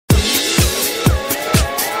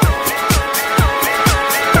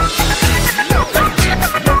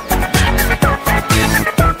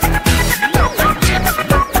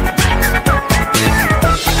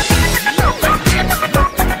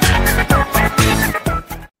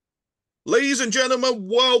Ladies and gentlemen,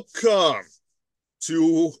 welcome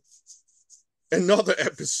to another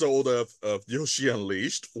episode of Yoshi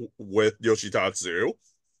Unleashed with Yoshi Tatsu.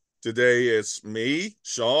 Today is me,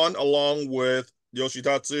 Sean, along with Yoshi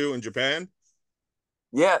Tatsu in Japan.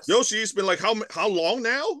 Yes, Yoshi, it's been like how long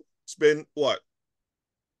now? It's been what?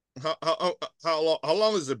 How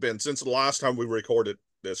long has it been since the last time we recorded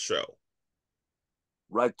this show?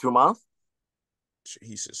 like 2 months.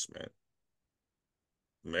 Jesus,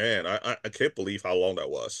 man, I can't believe how long that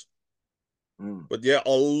was. Mm. But yeah,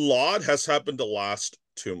 a lot has happened the last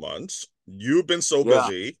 2 months. You've been so Yeah,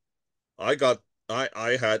 busy.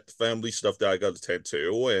 I had family stuff that I got to tend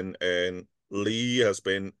to, and Lee has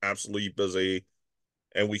been absolutely busy,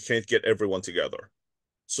 and we can't get everyone together.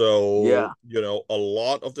 So, yeah, a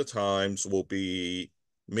lot of the times will be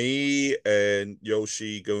me and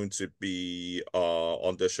Yoshi going to be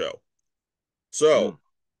on the show. So, mm.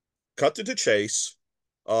 cut to the chase.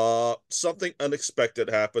 Something unexpected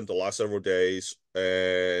happened the last several days,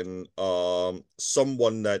 and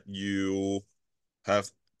someone that you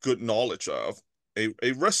have good knowledge of,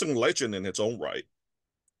 a wrestling legend in its own right.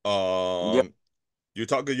 Yeah, Um,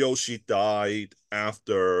 Yutaka Yoshie died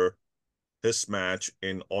after his match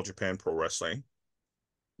in All Japan Pro Wrestling.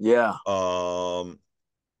 yeah. Um,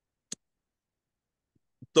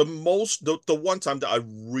 the one time that I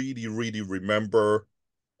really remember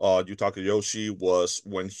Yutaka Yoshie was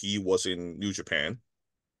when he was in New Japan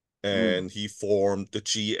Mm, and he formed the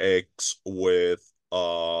GX with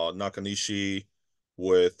Nakanishi,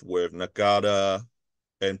 with Nagata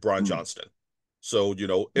and Brian mm. Johnston. So,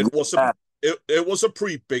 Yeah, it was a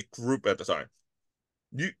pretty big group at the time.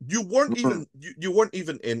 You weren't mm. even you weren't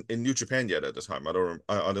even in New Japan yet at the time. I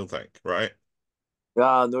don't think, right?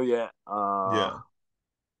 Yeah, no, yeah. Yeah.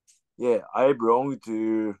 Yeah. I belong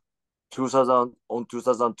to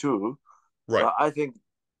 2002, Right. but I think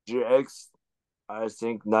GX. I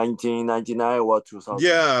think 1999 or 2000.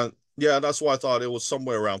 Yeah, yeah, that's why I thought it was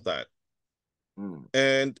somewhere around that. Mm.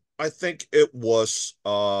 And I think it was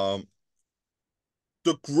the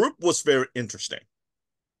group was very interesting.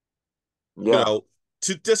 You Yeah. know,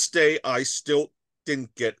 to this day I still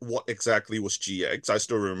didn't get what exactly was GX. I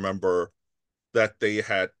still remember that they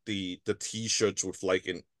had the t-shirts with like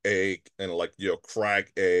an egg and like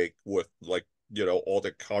crag egg with like all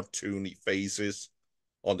the cartoony faces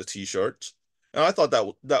on the t-shirts, and I thought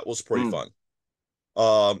that was pretty Mm, fun.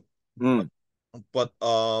 um mm. but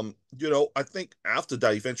I think after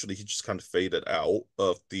that eventually he just kind of faded out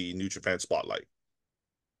of the New Japan spotlight.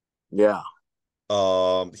 Yeah.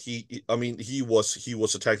 I mean, he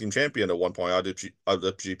was a tag team champion at one point,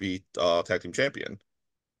 IWGP tag team champion,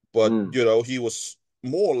 but Mm, he was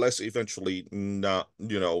more or less eventually not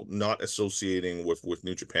associating with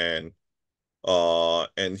New Japan,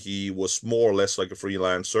 and he was more or less like a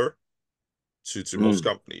freelancer to most mm.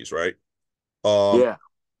 companies, right? um Yeah.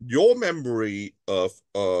 your memory of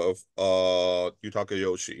Yutaka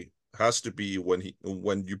Yoshi has to be when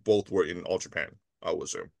you both were in All Japan, I would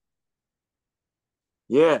assume.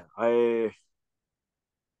 Yeah. I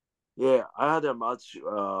had a match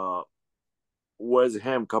with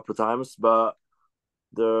him a couple of times, but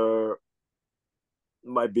the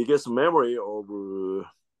my biggest memory of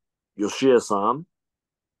Yoshie-san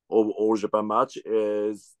of All Japan match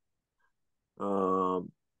is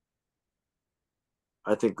um,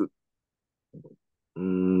 I think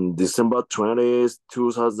December 20th,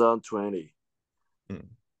 2020. Hmm.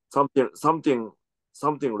 Something something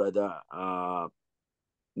something like that.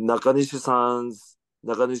 Nakanishi's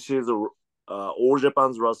All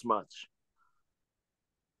Japan's last match.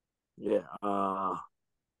 Yeah.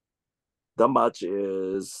 That match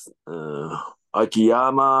is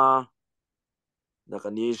Akiyama,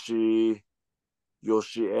 Nakanishi,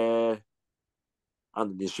 Yoshie,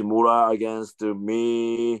 and Nishimura against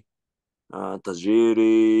me,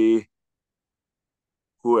 Tajiri.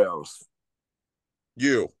 Who else?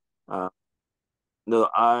 You. Uh, no,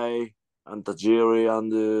 I and Tajiri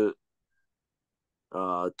and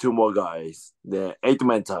two more guys. The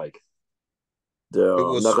 8-man tag. The It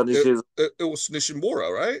was it, Nakanishi's it, it was Nishimura,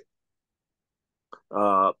 right?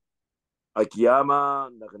 uh, Akiyama,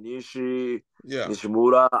 Nakanishi, Yeah.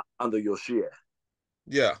 Nishimura, and Yoshie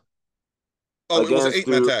Yeah. Oh, it was an against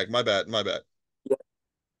eight-man tag. My bad. yeah,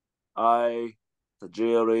 I,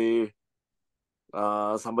 Tajiri,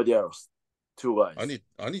 somebody else, two I guys. need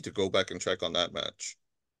I need to go back and check on that match.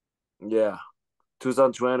 Yeah,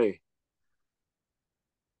 2020.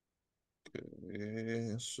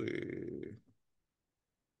 Okay, let's see.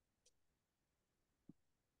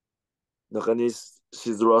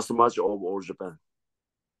 Nakanishi's last match of All Japan.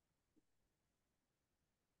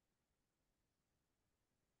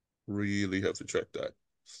 really have to check that.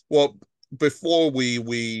 Well, before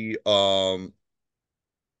we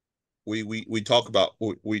talk about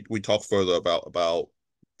we talk further about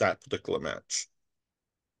that particular match.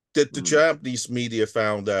 Did the Mm. Japanese media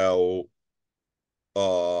found out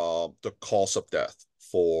the cause of death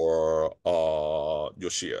for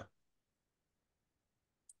Yoshia?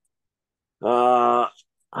 Uh,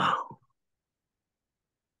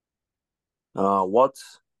 uh, what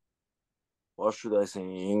what should I say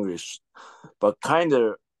in English? But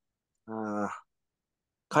uh,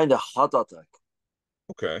 kind of heart attack.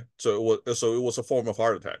 Okay, so it was a form of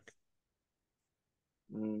heart attack.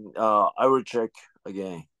 I will check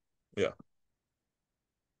again. Yeah.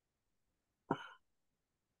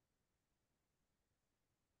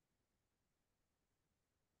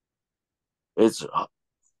 It's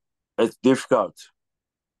it's difficult,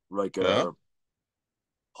 like Yeah.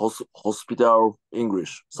 hospital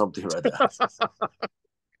English, something like that.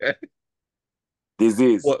 Okay.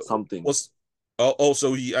 Disease, What something. was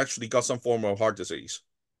so he actually got some form of heart disease.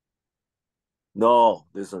 No,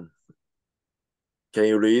 listen. Can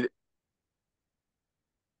you read?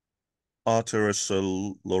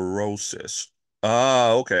 Atherosclerosis.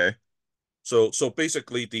 Ah, okay. So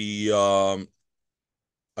basically I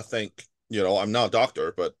think, I'm not a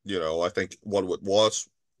doctor, but I think what it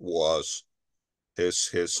was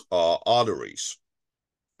his arteries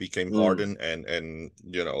became Mm, hardened, and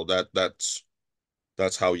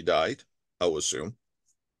that's how he died, I would assume.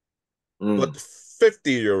 mm, But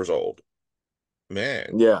 50 years old, man.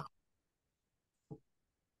 yeah,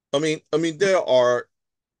 I mean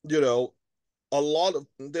you know,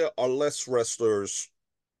 there are less wrestlers,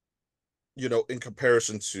 in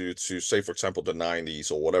comparison to say, for example, the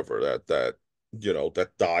 90s or whatever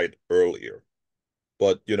that died earlier.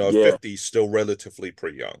 But 50 is still relatively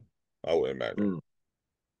pretty young, I would imagine. mm,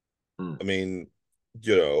 mm, I mean,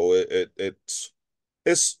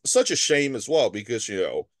 it's such a shame as well because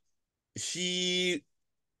he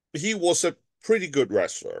he was a pretty good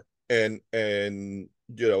wrestler, and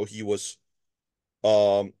he was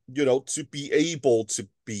to be able to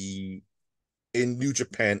be in New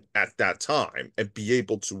Japan at that time and be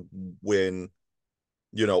able to win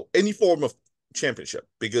any form of championship,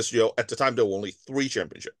 because at the time there were only three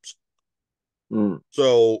championships. mm,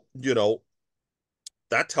 So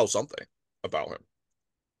that tells something about him.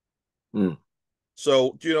 mm.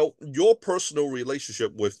 So your personal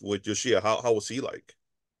relationship with Yoshia, how was he like?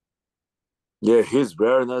 Yeah, he's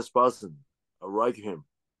very nice person. I like him.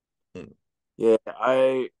 Hmm. Yeah,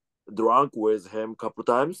 I drank with him couple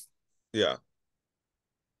times. Yeah,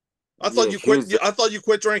 I thought Yeah, you quit. he's I thought you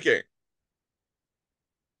quit drinking.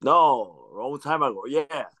 no long time ago. Yeah,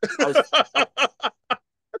 I, I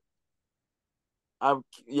I'm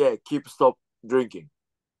yeah keep stop drinking.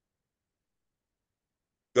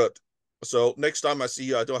 Good. So next time I see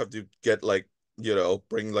you, I don't have to get like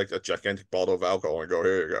bring like a gigantic bottle of alcohol and go,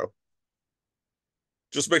 here you go.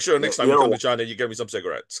 Just make sure Yeah, next time you come yellow. to China, you get me some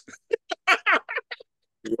cigarettes.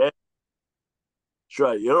 Yeah,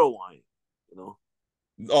 try yellow wine. You know.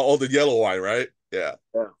 Oh, the yellow wine, right? Yeah,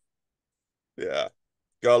 Yeah. yeah.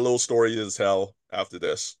 Got a little story as hell after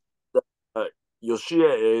this. Uh,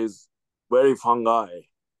 Yoshie is very fun guy.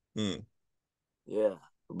 Hmm. Yeah,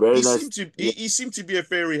 very He nice. seemed to Yeah, he seemed to be a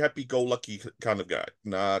very happy-go-lucky kind of guy.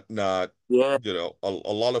 Not yeah, a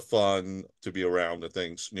lot of fun to be around and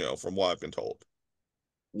things, from what I've been told.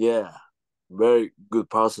 yeah. Very good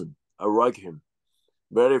person. I like him.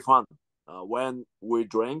 Very fun. When we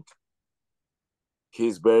drink,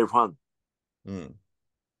 he's very fun. Hmm.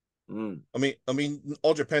 Mm, I mean,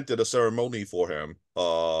 All Japan did a ceremony for him.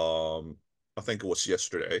 I think it was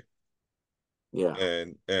yesterday, yeah,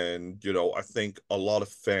 and I think a lot of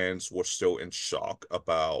fans were still in shock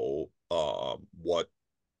about what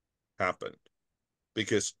happened,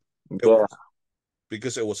 because it yeah, was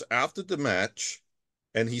because it was after the match,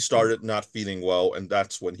 and he mm, started not feeling well, and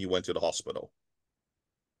that's when he went to the hospital.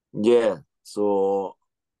 yeah. So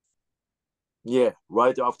yeah,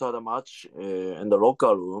 right after the match, in the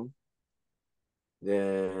locker room,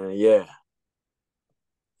 then yeah,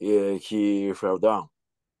 yeah, he fell down.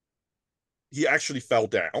 He actually fell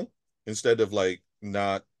down instead of like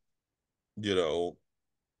not, you know,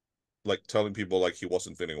 like telling people like he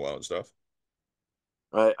wasn't feeling well and stuff.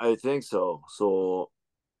 I think so. So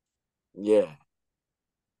yeah,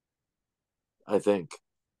 I think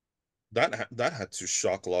That had to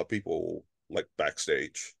shock a lot of people, like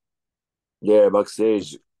backstage. yeah,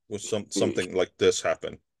 backstage, Was he, something like this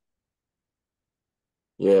happen?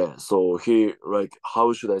 yeah. So he like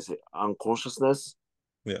how should I say unconsciousness?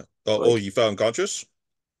 Yeah. Oh, Like he fell unconscious.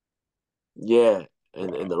 yeah,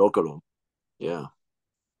 in Wow. the locker room. Yeah.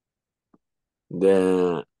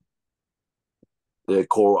 Then they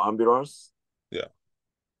call ambulance, Yeah.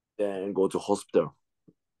 then go to hospital.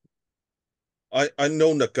 I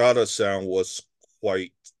know Nagata-san was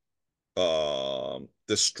quite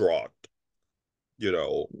distraught, you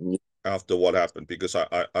know, after what happened because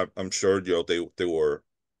I'm sure they were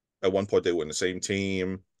at one point they were in the same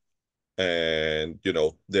team and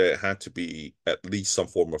there had to be at least some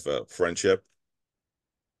form of a friendship.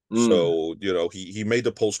 Mm, So he made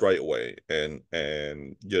the post right away and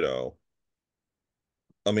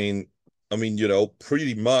I mean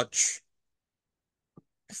pretty much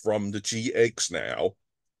from the GX now,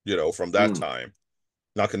 from that mm. time,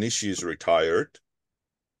 Nakanishi is retired.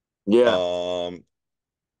 Yeah, Um,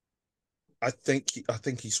 I think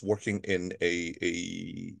he's working in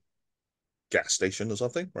a gas station or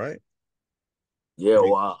something, right? yeah. He,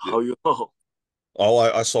 Wow, how you know? oh,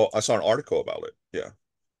 I saw an article about it. Yeah.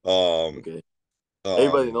 Um, Okay,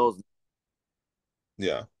 everybody um, knows.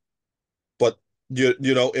 yeah. But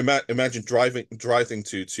imagine driving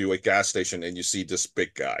to a gas station and you see this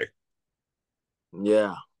big guy.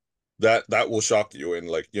 Yeah, That will shock you. And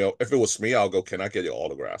like, if it was me, I'll go, can I get your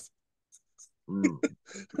autograph? mm.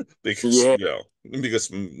 Because, Yeah,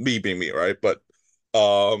 because me being me, right?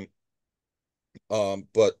 Um,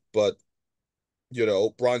 but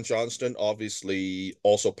Brian Johnston obviously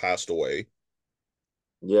also passed away.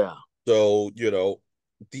 yeah, So,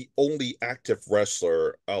 the only active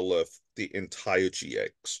wrestler out of the entire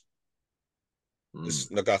GX mm. is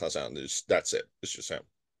Nagata-san. That's it. It's just him.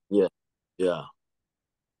 Yeah, yeah,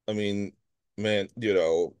 I mean, man,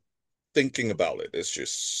 thinking about it, it's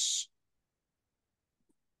just,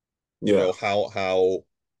 yeah, how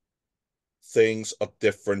things are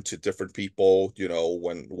different to different people,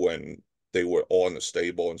 when they were all in the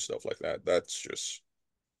stable and stuff like that. That's just,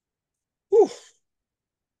 whew,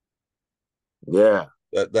 yeah.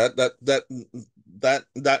 that that that that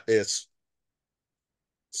that is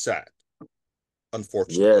sad,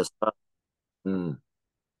 unfortunately. Yes. Mm.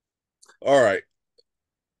 All right.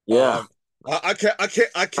 Yeah, Um, I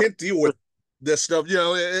can't deal with this stuff.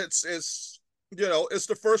 It's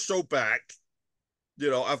the first show back,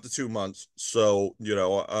 after 2 months. So,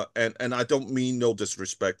 and I don't mean no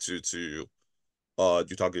disrespect to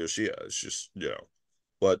Yutaka Yoshie. It's just,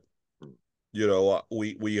 but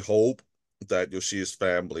we hope that Yoshi's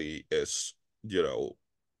family is, are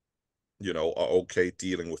okay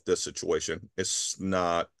dealing with this situation. It's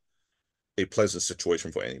not a pleasant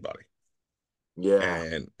situation for anybody.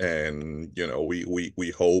 yeah, And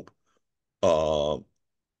we hope uh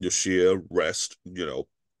Yoshia rest,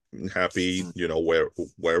 happy, mm.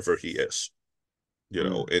 wherever he is,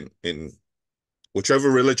 Mm. in whichever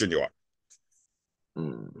religion you are.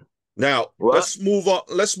 Mm. Now, What? let's move on.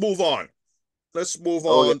 Let's move on. Let's move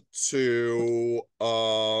Okay, on to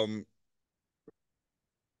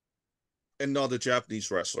another Japanese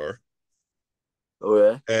wrestler.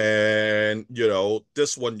 okay. And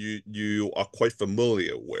this one you are quite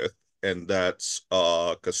familiar with, and that's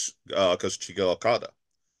Kazuchika Okada.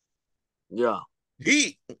 Yeah,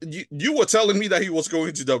 You were telling me that he was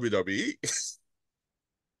going to WWE.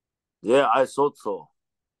 yeah. I thought so.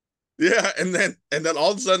 Yeah, and then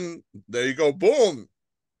all of a sudden, there you go, boom.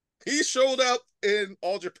 He showed up in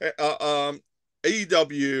All Japan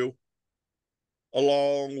AEW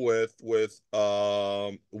along with Will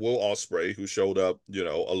Ospreay, who showed up, a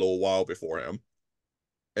little while before him.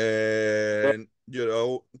 Yeah. And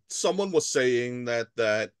someone was saying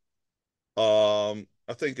that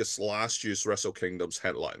I think it's last year's Wrestle Kingdom's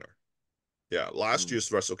headliner. Yeah, last Mm.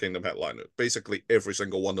 year's Wrestle Kingdom headliner. Basically every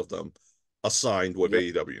single one of them assigned with Yeah.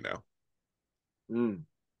 AEW now. Mm.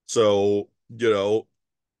 So,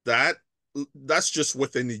 that that's just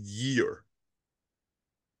within a year.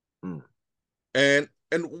 Mm. And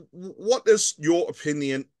what is your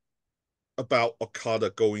opinion about Okada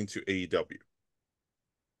going to AEW?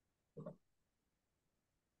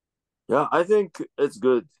 Yeah, I think it's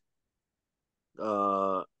good.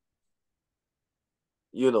 Uh,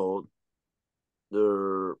 you know,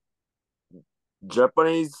 the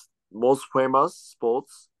Japanese most famous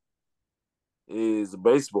sports is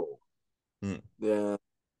baseball. Mm, The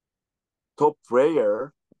top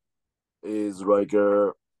player is like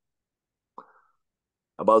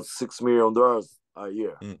about $6 million a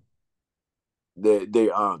year. mm, They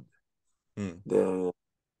earn. mm, The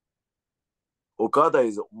Okada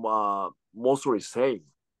is mostly same.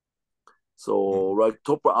 So mm. like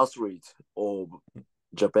top athlete of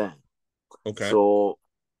Japan. Okay. So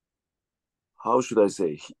how should I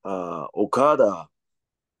say? Okada.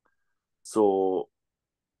 So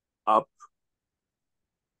up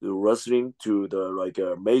the wrestling to the like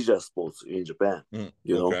major sports in Japan. Mm,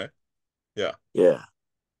 You know. okay. Yeah. Yeah,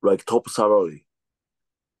 like top salary.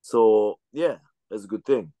 So yeah, that's a good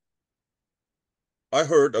thing. I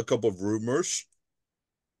heard a couple of rumors,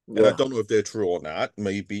 and I Yeah. don't know if they're true or not.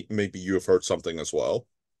 Maybe you have heard something as well.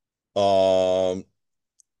 Um,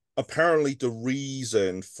 Apparently the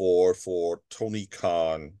reason for Tony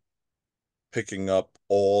Khan picking up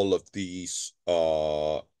all of these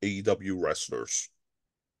AEW wrestlers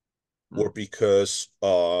were Mm. because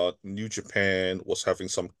New Japan was having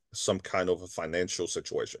some kind of a financial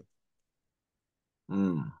situation.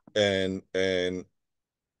 Mm. And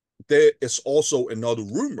there is also another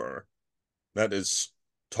rumor that is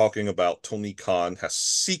talking about Tony Khan has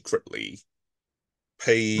secretly Mm.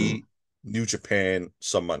 paid New Japan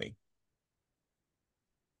some money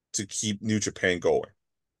to keep New Japan going.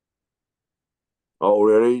 Oh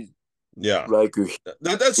really? Yeah. Like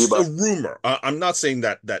That's a Hiba. rumor. I'm not saying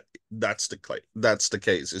that's the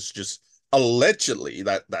case. It's just allegedly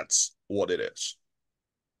that's what it is.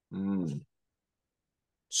 Mm.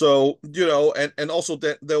 So, and also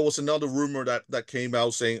that there was another rumor that came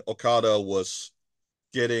out saying Okada was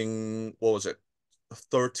getting, what was it,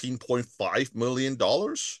 $13.5 million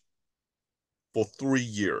for 3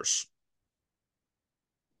 years.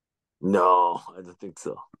 No, I don't think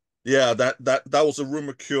so. Yeah, that was a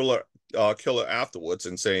rumor killer afterwards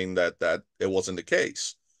and saying that it wasn't the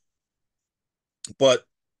case. But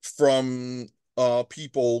from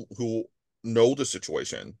people who know the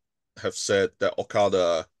situation have said that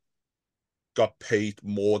Okada got paid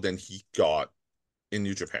more than he got in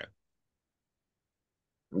New Japan.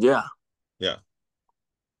 Yeah, Yeah.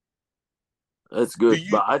 that's Do good.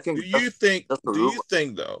 you But I do think you think that's a do you rumor.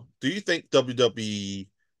 think though? Do you think WWE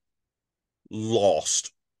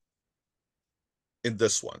lost in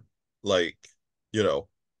this one? Like, you know,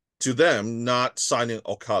 to them not signing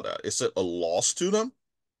Okada, is it a loss to them?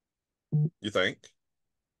 You think?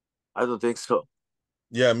 I don't think so.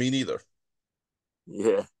 Yeah, me neither.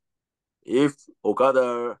 Yeah. If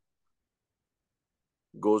Okada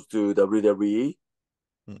goes to WWE,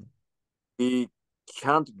 Hmm. he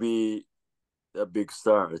can't be a big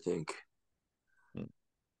star, I think. Hmm. Why do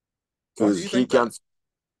Because you think that?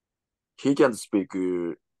 he can speak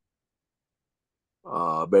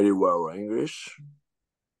very well English.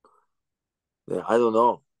 Yeah, I don't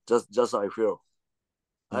know. Just I feel.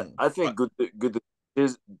 Hmm. I think good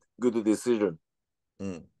is good decision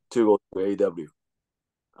Hmm. to go to AEW.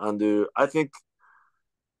 And I think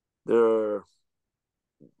their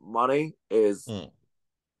money is Hmm.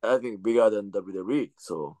 I think bigger than WWE.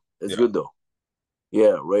 So it's Yeah. good though.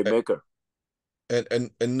 Yeah, Raymaker.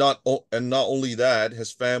 And not only that,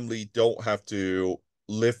 his family don't have to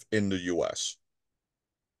live in the US.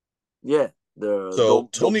 Yeah, the So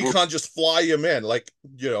don't Tony Khan just fly him in, like,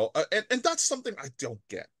 and that's something I don't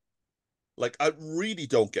get. Like, I really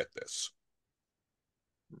don't get this.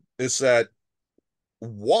 Is that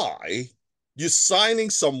why you're signing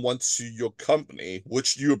someone to your company,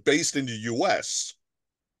 which you're based in the US,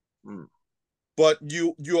 mm, but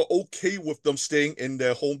you're okay with them staying in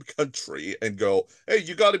their home country and go, hey,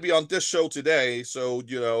 you got to be on this show today, so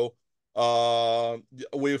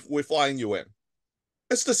we're flying you in.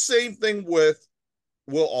 It's the same thing with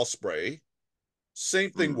Will Ospreay,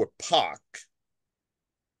 same thing mm. with Pac,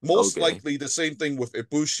 most Okay. likely the same thing with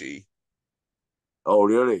Ibushi. Oh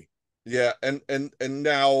really? Yeah, and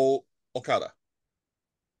now Okada.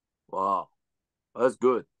 Wow. That's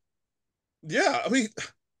good. Yeah,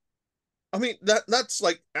 I mean that's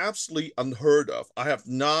like absolutely unheard of. I have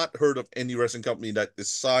not heard of any wrestling company that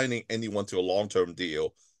is signing anyone to a long-term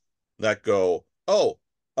deal that go, oh,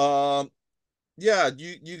 yeah,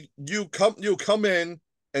 you come in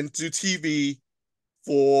and do TV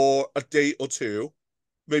for a day or two,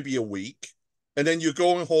 maybe a week, and then you're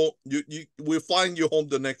going home. We're flying you home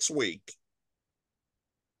the next week.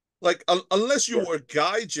 Like unless you Yeah. were a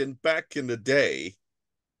gaijin back in the day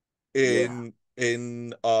Yeah.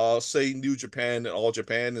 in say New Japan and All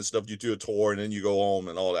Japan and stuff, you do a tour and then you go home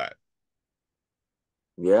and all that.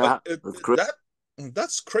 But Yeah. That's great.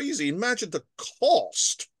 that's crazy. Imagine the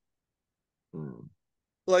cost, Mm.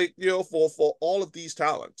 like for all of these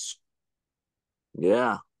talents.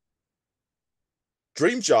 Yeah.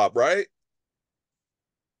 Dream job, right?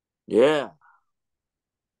 Yeah.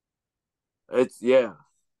 Yeah.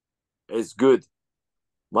 It's good.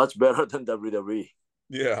 Much better than WWE.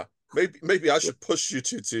 Yeah. Maybe I should push you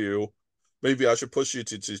to maybe I should push you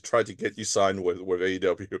to try to get you signed with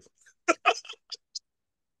AEW.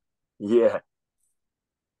 Yeah.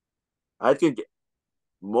 I think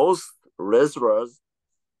most wrestlers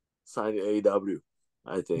sign AEW.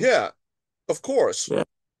 I think. Yeah, of course. Yeah.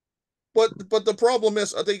 But the problem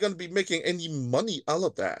is, are they going to be making any money out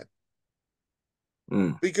of that?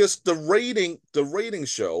 Mm. because the rating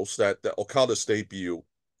shows that the Okada's debut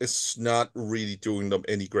is not really doing them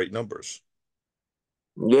any great numbers.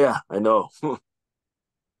 Yeah, I know.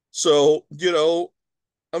 So,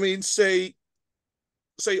 I mean, say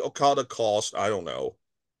Okada cost, I don't know,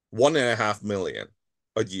 1.5 million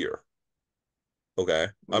a year. Okay.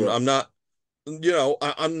 I'm Yeah. I'm not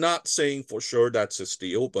I'm not saying for sure that's a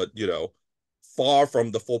steal, but far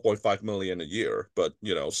from the 4.5 million a year. But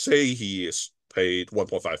say he is paid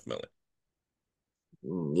 1.5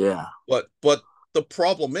 million. Yeah. But the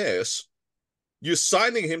problem is you're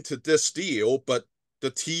signing him to this deal, but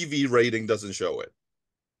the TV rating doesn't show it.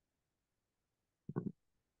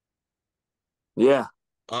 Yeah.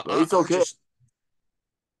 I But it's I, I okay. just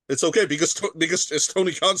it's okay because it's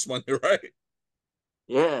Tony Khan's money, right?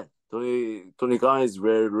 Yeah. Tony Khan is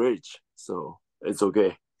very rich, so it's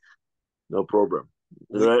okay. No problem.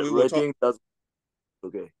 We were talking Rating that's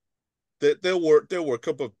okay. there were a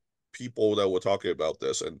couple of people that were talking about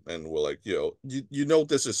this and were like,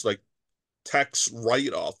 this is like tax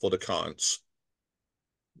write-off for the cons.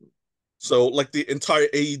 So like the entire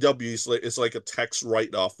AEW is like a tax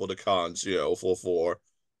write-off for the cons, for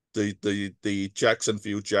the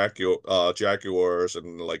Jacksonville Jaguars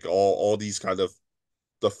and like all these kind of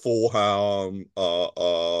the Fulham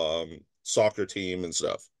soccer team and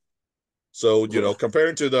stuff. So, Yeah.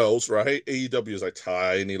 comparing to those, right? AEW is a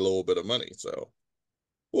tiny little bit of money. So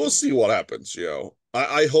we'll see what happens,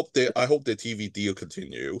 I hope the TV deal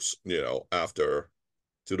continues, after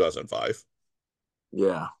 2005.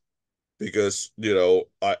 Yeah. Because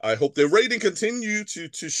I hope the rating continue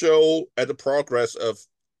to show at the progress of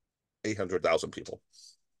 800,000 people.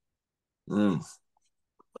 Mm.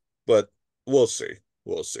 But we'll see.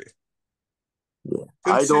 We'll see. Yeah.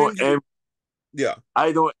 Continue. Yeah.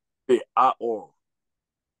 I don't envy at all.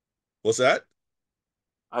 What's that?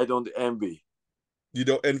 I don't envy You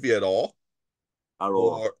don't envy at all? at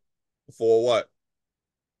all. For for what?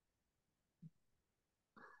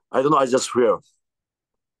 I don't know. I just feel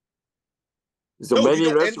so No, you many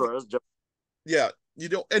don't envy. wrestlers, Yeah, you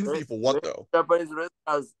don't envy for what many though? Japanese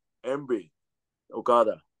wrestlers envy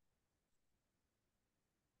Okada.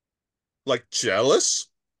 Like jealous?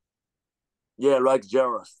 Yeah, like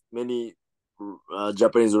jealous. Many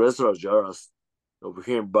Japanese wrestlers jealous of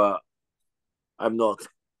him, but I'm not.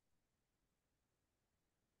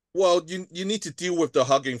 Well, you need to deal with the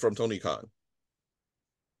hugging from Tony Khan.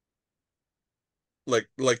 Like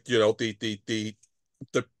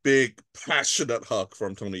the big passionate hug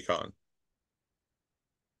from Tony Khan.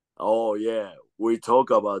 Oh yeah, we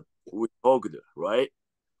talked, right?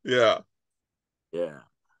 Yeah. Yeah.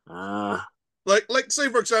 Like say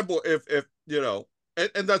for example, if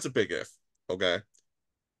and that's a big if, okay?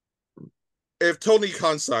 If Tony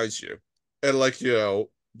Khan signs you and like you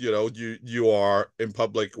are in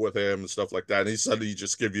public with him and stuff like that, and he suddenly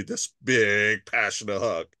just give you this big passionate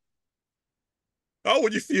hug. How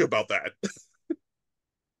would you feel about that?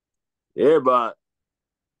 Yeah, but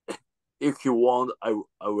if you want, I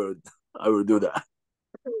will I will do that.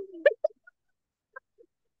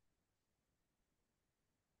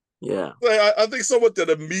 Yeah. Like, I think someone did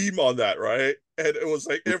a meme on that, right? And it was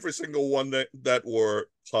like every single one that were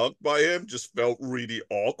hugged by him just felt really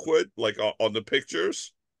awkward, like on the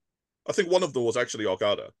pictures. I think one of them was actually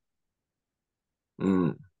Okada,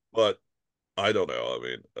 Mm. but I don't know.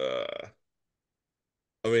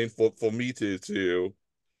 I mean, for me to,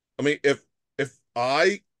 I mean, if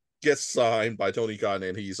I get signed by Tony Khan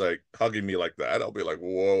and he's like hugging me like that, I'll be like,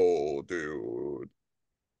 whoa, dude.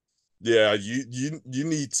 Yeah, you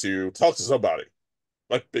need to talk to somebody,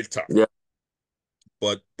 like big time. Yeah.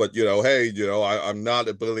 But hey, I'm not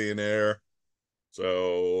a billionaire,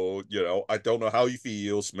 so I don't know how he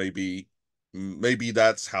feels. Maybe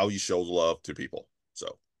that's how he shows love to people.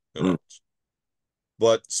 So who Mm. knows?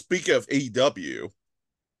 But speaking of AEW,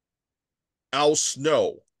 Al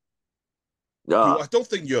Snow, who Yeah. I don't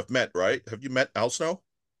think you have met, right? Have you met Al Snow?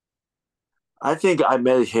 I think I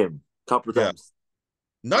met him a couple Yeah, times.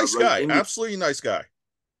 nice Like guy, in the absolutely nice guy.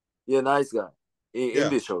 yeah, nice guy. In Yeah,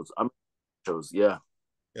 the shows. I mean shows, yeah.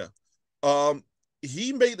 yeah. Um,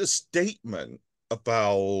 he made a statement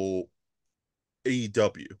about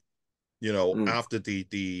AEW. Mm. After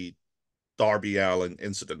the Darby Allin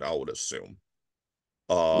incident, I would assume.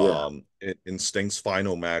 Yeah. In Sting's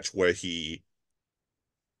final match where he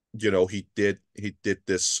did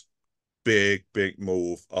this big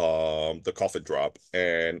move, the coffin drop,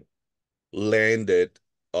 and landed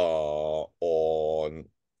on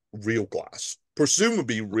real glass,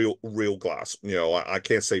 presumably real glass. I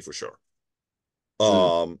can't say for sure.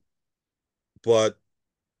 Mm. Um, but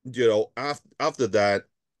after that.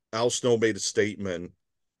 Al Snow made a statement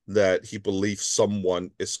that he believes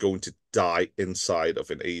someone is going to die inside of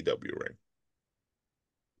an AEW ring.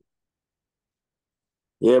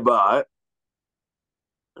 Yeah, but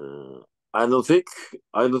uh, I don't think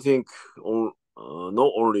I don't think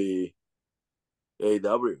not only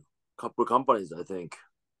AEW, couple companies. I think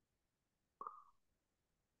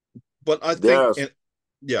But I think, there's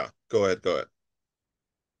yeah, go ahead, go ahead.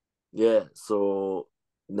 yeah. So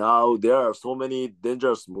now there are so many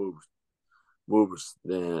dangerous moves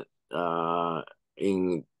that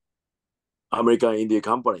in American indie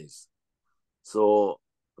companies. So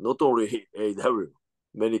not only AEW,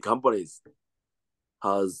 many companies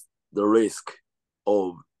has the risk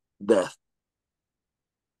of death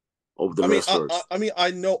of the wrestlers.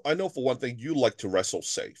 I know for one thing, you like to wrestle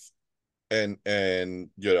safe, and Mm,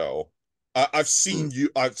 I've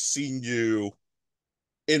seen you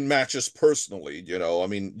in matches personally.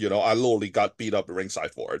 I literally got beat up at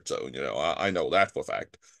ringside for it, so I know that for a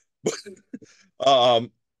fact.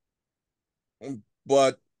 um,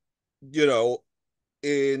 but you know,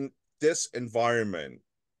 in this environment,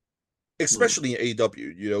 mm, especially in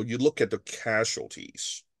AEW, you look at the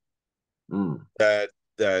casualties mm, that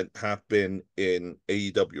have been in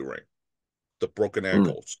AEW ring, the broken mm.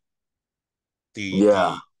 ankles, the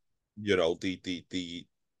Yeah. the you know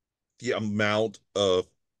the amount of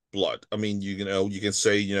blood. I mean, you can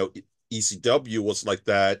say, ECW was like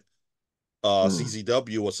that, Mm.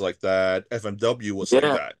 CZW was like that, FMW was like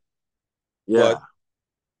Yeah. that. Yeah. But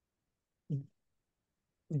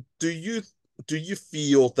do you do you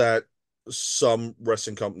feel that some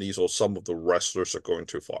wrestling companies or some of the wrestlers are going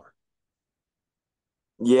too far?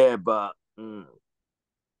 Yeah. But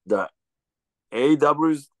the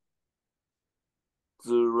AW's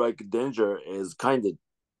like danger is kind of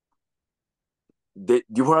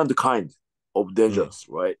different kind of Mm, dangers,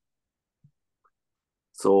 right?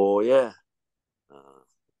 So yeah, uh,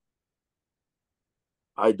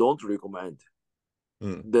 I don't recommend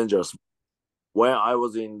mm, dangerous. When I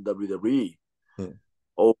was in WWE, mm,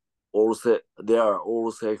 all there are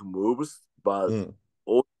all safe moves, but mm,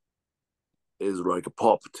 all is like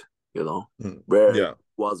popped, mm. where it Yeah,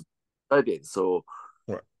 was excited. So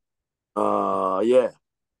right. yeah,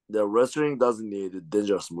 the wrestling doesn't need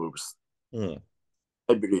dangerous moves, Mm.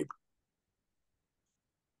 I believe.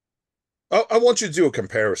 I want you to do a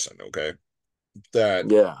comparison, okay? That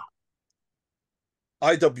Yeah.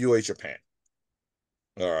 IWA Japan,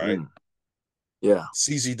 all right? Mm. Yeah.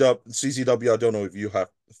 CZW, I don't know if you have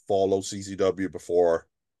followed CZW before.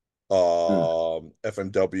 Mm.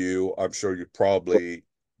 FMW, I'm sure you probably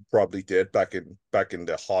did back in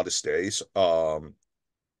the hottest days. And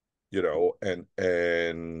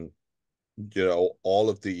all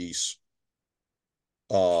of these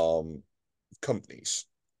um companies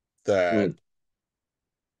that Mm.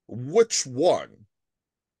 which one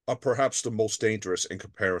are perhaps the most dangerous in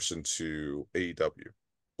comparison to AEW?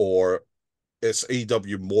 Or is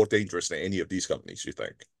AEW more dangerous than any of these companies, you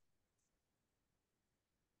think?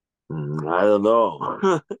 I don't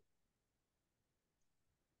know.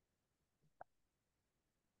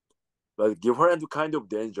 But different kind of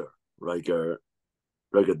danger, like a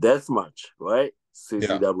death match, right? Yeah.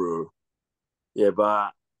 CCW. Yeah,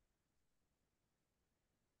 but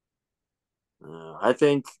I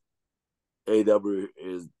think AW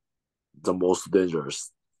is the most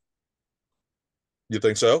dangerous. You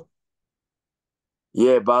think so?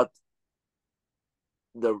 Yeah, but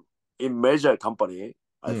the in major company,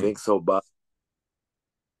 I Mm, think so. But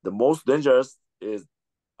the most dangerous is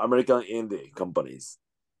American indie companies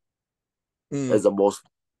mm. as the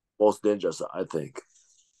most dangerous, I think.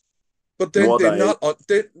 But then More they're than not on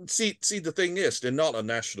they see the thing is they're not on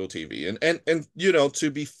national TV. And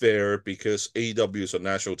to be fair, because AEW is on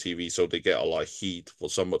national TV, so they get a lot of heat mm, for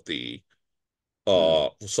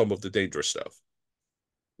some of the dangerous stuff.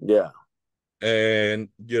 yeah. And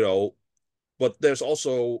but there's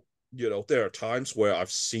also, there are times where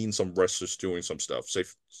I've seen some wrestlers doing some stuff. Say,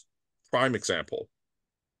 prime example,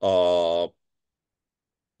 uh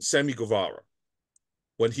Sammy Guevara,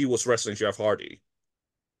 when he was wrestling Jeff Hardy,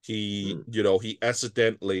 Mm, he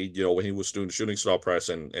accidentally, when he was doing the shooting star press,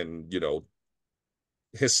 and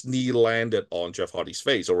his knee landed on Jeff Hardy's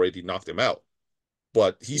face, already knocked him out.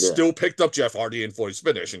 But he yeah. still picked up Jeff Hardy in for his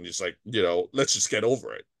finish, and just like, let's just get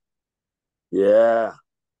over it. Yeah.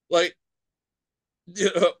 Like,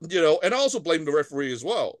 and I also blame the referee as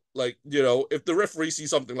well. Like, if the referee sees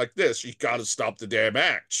something like this, you got to stop the damn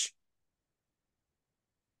match.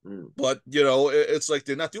 Mm. But it's like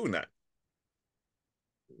they're not doing that.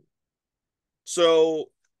 So,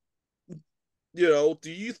 do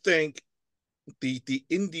you think the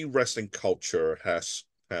indie wrestling culture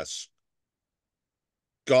has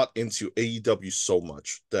got into AEW so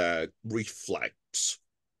much that reflects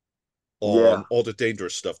Yeah. on all the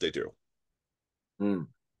dangerous stuff they do. Mm.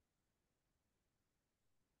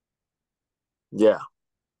 Yeah.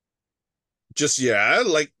 Just yeah,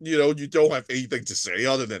 like you don't have anything to say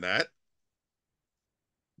other than that.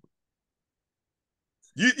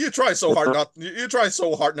 You try so hard not you try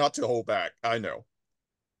so hard not to hold back. I know.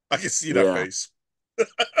 I can see that Yeah. face.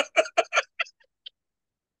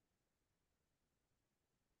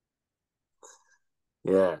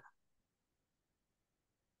 Yeah.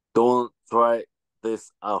 Don't try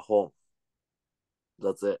this at home.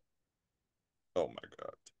 That's it. Oh my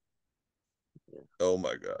god. Yeah. Oh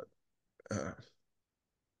my god. Uh,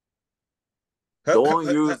 Don't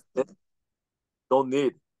use it. Don't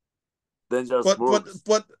need dangerous moves.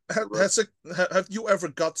 but Right. have you ever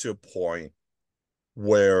got to a point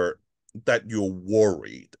where that you're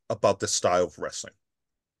worried about the style of wrestling?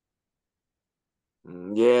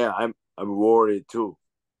 Yeah, I'm worried too.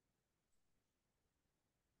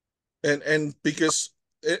 And because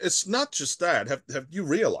it's not just that. Have you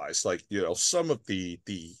realized, like, some of the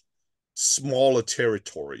smaller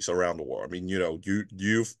territories around the world? I mean,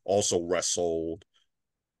 you've also wrestled,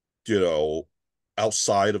 you know,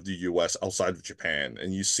 outside of the US, outside of Japan,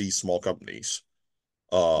 and you see small companies,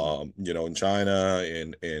 in China,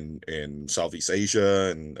 in Southeast Asia,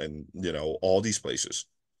 and all these places.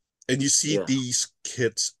 And you see Yeah. these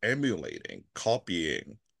kids emulating,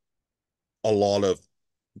 copying a lot of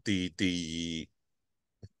the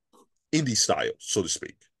indie style, so to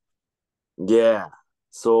speak. Yeah.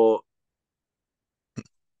 So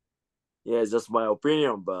yeah, it's just my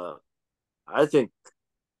opinion, but I think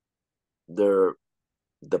the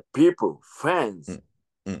the people, fans, Mm,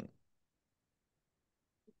 mm,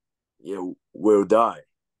 yeah, will die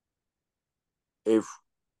if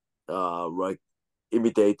like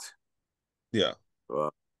imitate yeah, uh,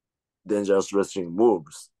 dangerous wrestling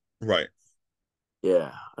moves. right.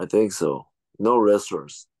 Yeah, I think so. No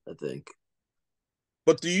wrestlers, I think.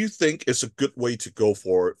 But do you think it's a good way to go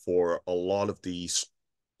for a lot of these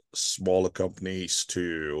smaller companies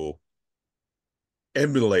to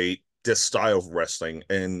emulate this style of wrestling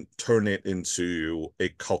and turn it into a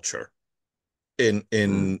culture in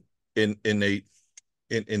Mm. in in a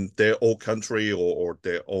in their own country, or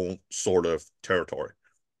their own sort of territory?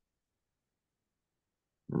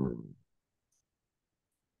 Mm.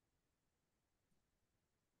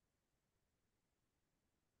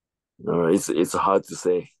 No, it's hard to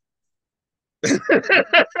say.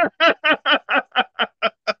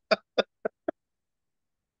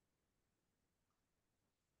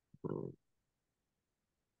 Mm.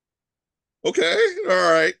 Okay,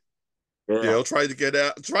 all right. Yeah, Try to get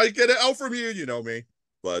it out from you, you know me.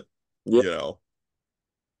 But yeah. you know,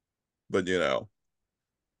 but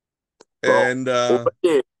But and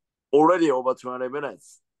already over 20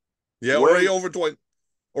 minutes. yeah, When already over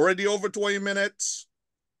 20 minutes.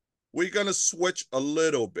 We're gonna switch a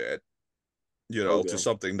little bit, to okay.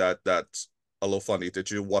 something that's a little funny. Did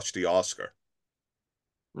you watch the Oscar?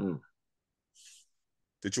 Mm.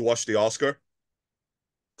 Did you watch the Oscar?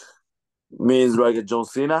 Means like a John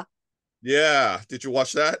Cena. Yeah. Did you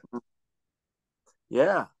watch that?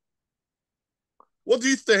 Yeah. What do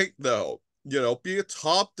you think, though? Be a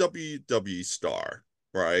top WWE star,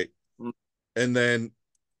 right? Mm. And then,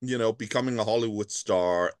 becoming a Hollywood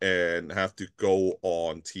star and have to go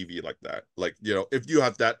on TV like that. Like, if you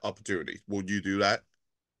have that opportunity, will you do that?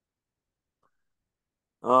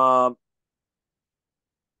 Um.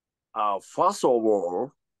 First of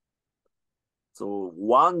all, so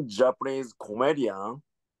one Japanese comedian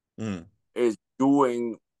Mm, is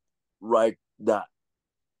doing like that.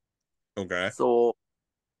 okay. So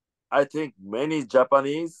I think many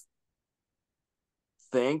Japanese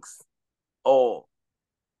thinks, oh,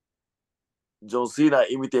 John Cena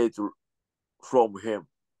imitated from him.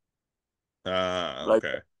 Like,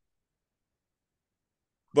 Okay.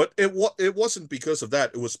 But it wasn't because of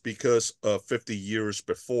that. It was because 50 years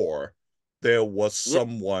before there was yeah,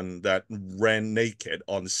 someone that ran naked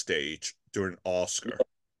on stage during Oscar.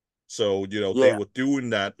 So, they yeah, were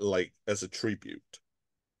doing that like as a tribute.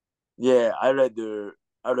 yeah. I read the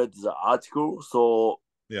article, so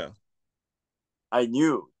Yeah. I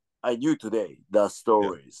knew I knew today the Yeah.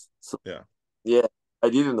 stories. So Yeah. yeah, I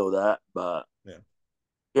didn't know that, but Yeah.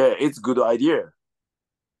 yeah, it's good idea.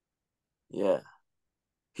 Yeah,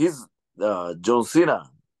 he's John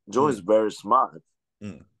Cena. John is Mm, very smart.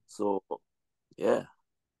 mm, So yeah,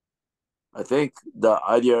 I think the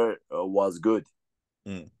idea was good,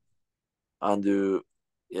 mm, and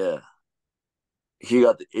yeah, he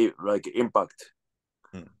got like impact,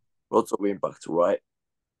 mm. lots of impact, right?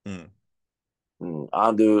 Mm.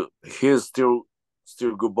 And he's still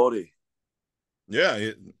good body. Yeah,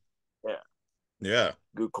 Yeah, yeah.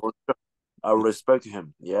 good control. I respect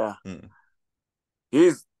him. Yeah, Mm.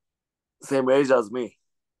 he's same age as me.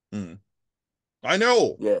 Mm. I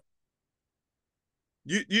know. Yeah,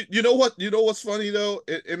 You know what? You know what's funny though?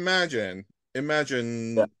 yeah,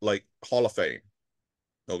 Imagine like Hall of Fame,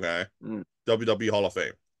 okay? mm, WWE Hall of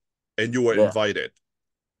Fame, and you were yeah, invited,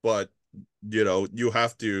 but you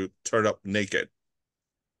have to turn up naked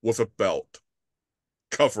with a belt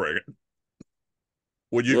covering it.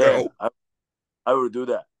 Would you yeah. go? I will do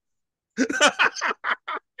that.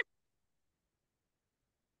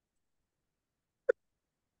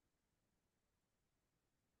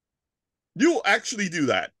 You actually do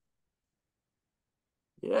that.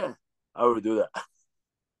 Yeah, I will do that.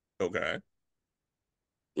 Okay.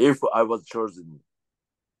 If I was chosen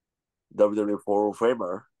WWE Hall of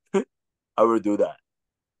Famer, I will do that.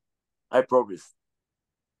 I promise.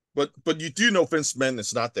 But you do know Vince McMahon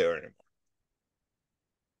is not there anymore.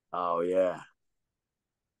 Oh yeah,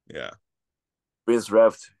 Yeah. Vince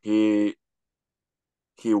left. He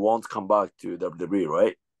won't come back to WWE,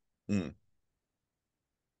 right? Mm.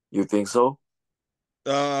 You think so?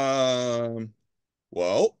 Um,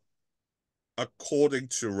 well, according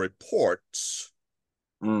to reports,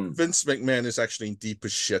 Mm, Vince McMahon is actually in deeper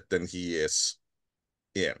shit than he is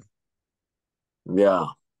in. yeah.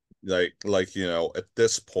 Like at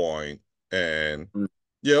this point, and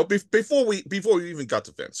Mm, before we even got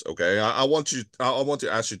to Vince, okay, I want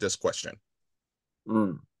to ask you this question: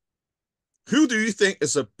 mm. who do you think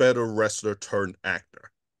is a better wrestler turned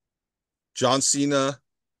actor, John Cena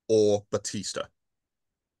or Batista?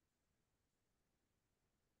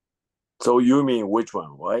 So you mean which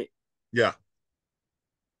one, right? Yeah.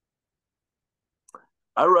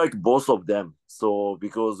 I like both of them. So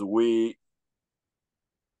because we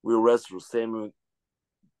wrestle same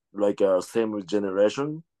same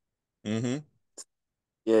generation, Mm-hmm.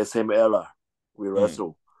 yeah, same era. We Mm.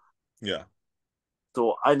 wrestle. Yeah.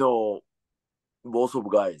 So I know both of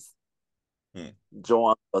guys, Mm.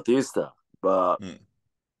 John Batista, but Mm.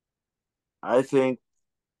 I think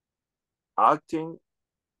acting.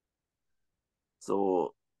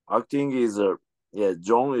 So acting is yeah,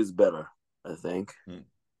 John is better. I think. Mm.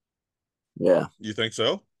 Yeah, You think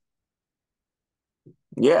so?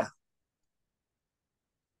 yeah.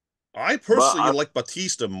 I But personally like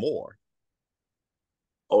Batista more.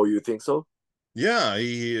 oh, you think so? Yeah,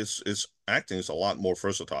 his acting is a lot more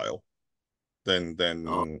versatile Oh,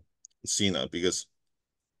 than Cena because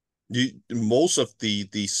most of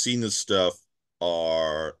the Cena stuff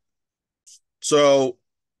are so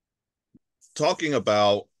talking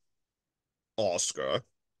about Oscar.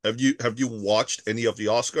 Have you watched any of the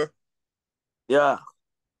Oscar? yeah,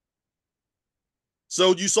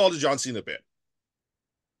 So you saw the John Cena bit.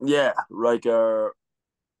 yeah. Like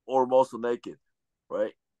almost naked,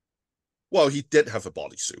 right? Well, he did have a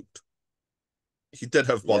bodysuit. He did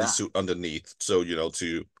have Yeah, bodysuit underneath, so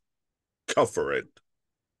to cover it.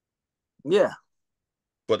 yeah.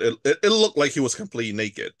 But it looked like he was completely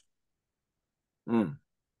naked. Mm,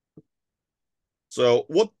 So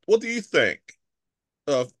what do you think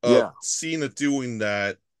of yeah. Cena doing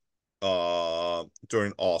that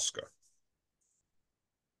during Oscar?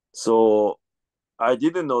 So I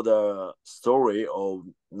didn't know the story of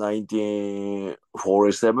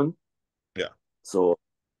 1947. Yeah, So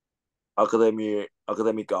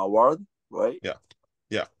academic award, right? yeah,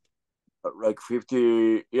 yeah, Like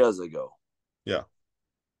 50 years ago. yeah,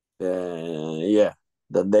 And yeah,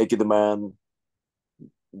 the naked man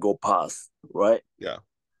go past, right? yeah.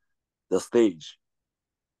 The stage.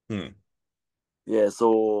 Hmm. Yeah,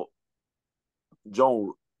 so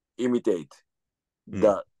John imitate Hmm.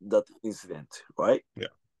 that incident, right? Yeah.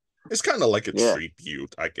 It's kind of like a Yeah.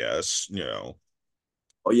 tribute, I guess.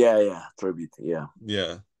 Oh yeah, yeah. Tribute. Yeah.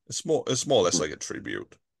 Yeah. It's more or less Mm, like a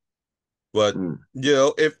tribute. But mm,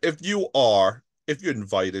 if you're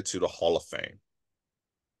invited to the Hall of Fame,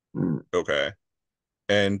 mm, okay,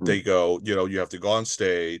 and mm. they go, you have to go on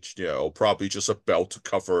stage, probably just a belt to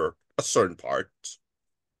cover a certain part.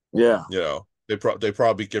 Yeah. They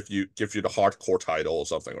probably give you the hardcore title or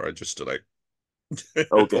something, right? Just to like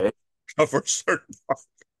Okay. cover a certain part.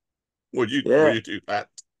 Would Yeah. you do that?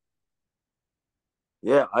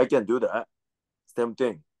 Yeah. I can do that. Same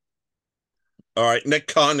thing. All right, Nick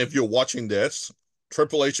Khan, if you're watching this,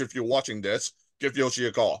 Triple H, if you're watching this, give Yoshi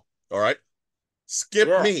a call. All right,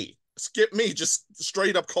 Yeah. skip me, just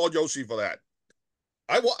straight up call Yoshi for that.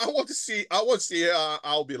 I want to see.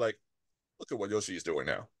 I'll be like, look at what Yoshi is doing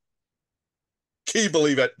now. Can you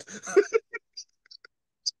believe it?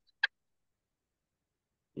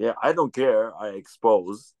 Yeah, I don't care. I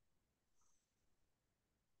expose.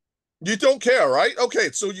 You don't care, right?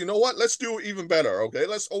 Okay, so you know what? Let's do it even better. Okay,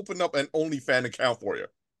 let's open up an OnlyFans account for you.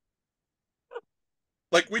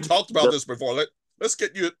 Like we talked about Just, this before. Let's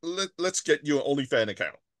get you an OnlyFans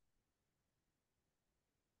account.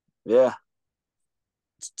 yeah,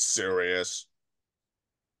 Serious?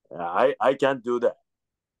 I can't do that.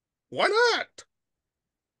 Why not?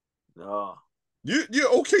 No. You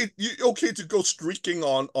okay to go streaking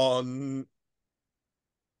on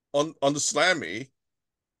the Slammy,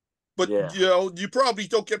 but Yeah, you probably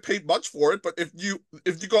don't get paid much for it. But if you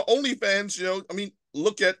got OnlyFans, I mean,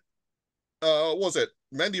 look at what was it,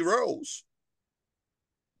 Mandy Rose?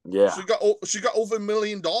 yeah. She got over $1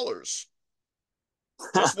 million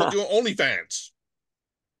just for doing OnlyFans.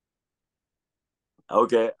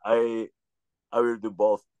 Okay, I will do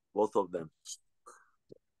both of them.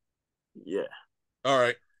 Yeah. All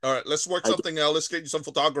right. Let's work I can, something out. Let's get you some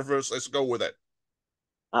photographers. Let's go with it.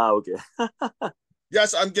 okay.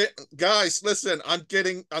 Yes, I'm getting guys. Listen, I'm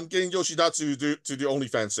getting Yoshi Tatsu to the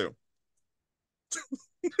OnlyFans soon.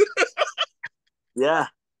 Yeah,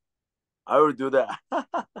 I will do that.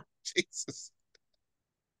 Jesus.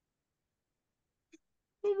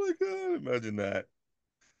 Oh my God, imagine that.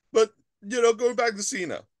 But going back to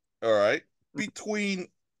Cena, all right. Between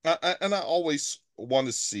and I always want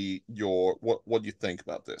to see your what you think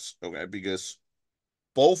about this, okay? Because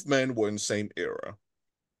both men were in the same era,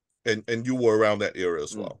 and you were around that era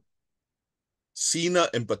as Mm. well. Cena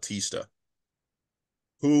and Batista,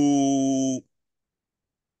 who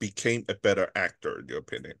became a better actor in your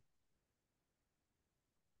opinion?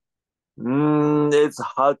 It's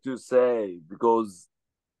hard to say because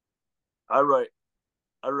I like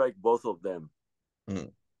I like both of them.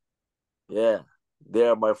 Mm, Yeah, they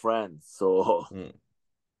are my friends, so mm.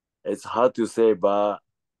 it's hard to say. But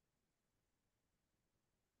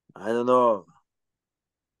I don't know.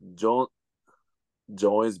 John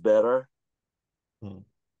John is better Mm.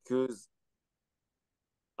 because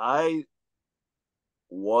I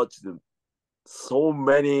watched so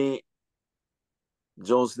many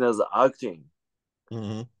John Cena's acting.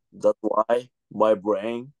 Mm-hmm. That's why my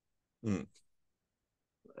brain Mm.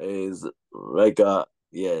 is like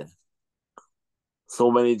yeah,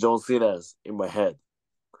 so many John Cena's in my head.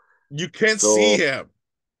 You can't see So him.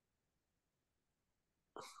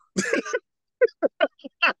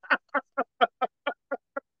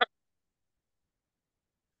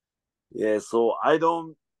 yeah, so I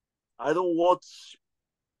don't watch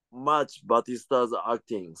much Batista's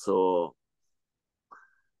acting, so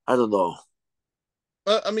I don't know.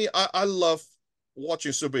 I mean, I love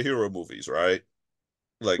watching superhero movies, right?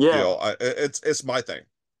 Like, Yeah, it's my thing.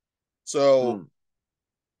 So mm,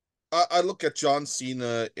 I look at John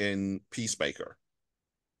Cena in Peacemaker,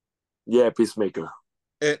 yeah, Peacemaker.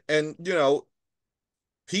 and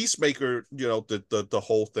Peacemaker, the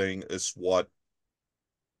whole thing is what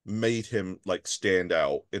made him like stand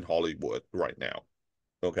out in Hollywood right now.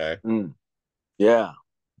 Okay, Mm, yeah,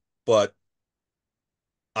 but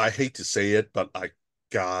I hate to say it, but I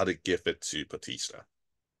gotta give it to Batista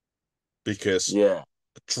because yeah,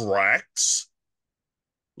 Drax,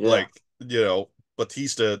 yeah, like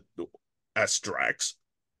Batista as Drax.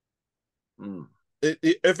 mm,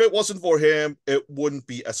 If it wasn't for him, it wouldn't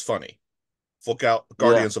be as funny for yeah,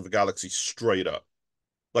 Guardians of the Galaxy straight up.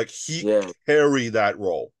 Like he yeah, carried that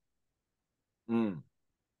role. mm,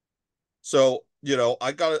 So,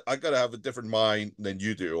 I gotta have a different mind than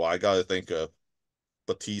you do. I gotta think of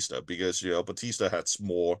Batista because Batista has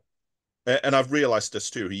more, and I've realized this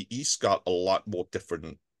too. He's got a lot more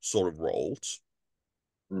different sort of roles,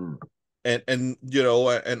 mm, and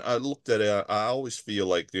I looked at it. I always feel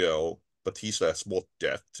like Batista has more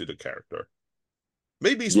depth to the character.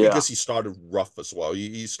 Maybe it's yeah, because he started rough as well.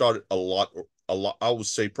 He started a lot. I would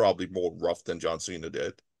say probably more rough than John Cena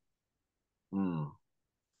did. mm,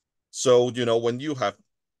 So when you have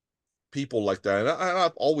people like that, and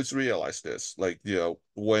I've always realized this, like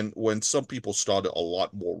when some people started a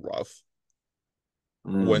lot more rough,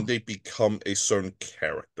 when mm, they become a certain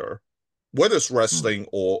character, whether it's mm. wrestling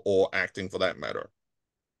or acting for that matter,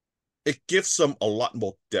 it gives them a lot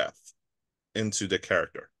more depth into the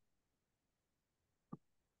character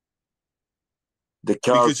The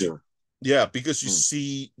because character. because Mm, you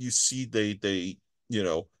see you see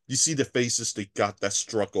the faces, they got that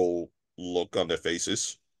struggle look on their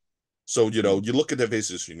faces. So mm, you look at their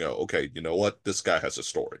faces, okay, you know what, this guy has a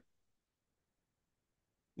story.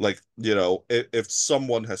 Like if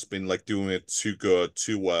someone has been like doing it too good,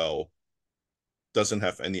 too well, doesn't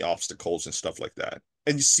have any obstacles and stuff like that,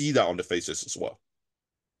 and you see that on the faces as well.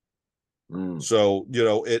 mm, So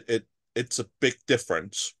it it's a big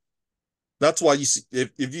difference. That's why you see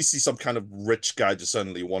if you see some kind of rich guy just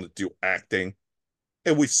suddenly want to do acting,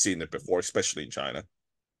 and we've seen it before, especially in China.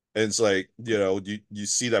 And it's like, you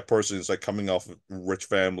see that person is like coming off a rich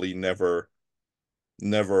family, never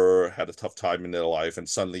had a tough time in their life, and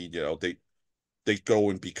suddenly, they go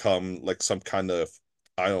and become like some kind of,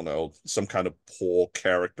 I don't know, some kind of poor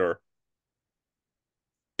character.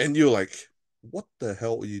 And you're like, what the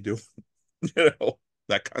hell are you doing?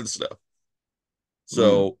 That kind of stuff.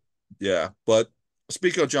 Mm, So yeah, but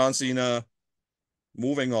speaking of John Cena,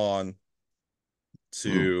 moving on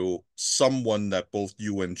mm, to someone that both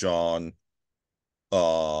you and John,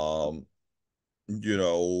 um, you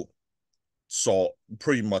know, saw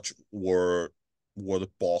pretty much were the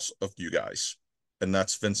boss of you guys, and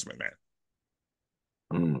that's Vince McMahon.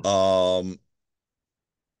 mm, Um,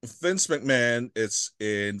 Vince McMahon is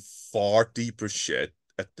in far deeper shit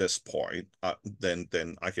at this point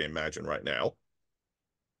than I can imagine right now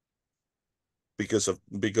because of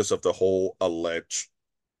the whole alleged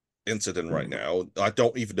incident right mm, now. I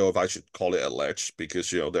don't even know if I should call it alleged because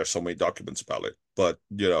there's so many documents about it. But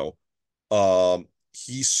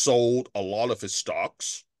he sold a lot of his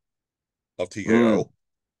stocks of mm. TKO.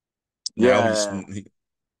 Now he's Yeah,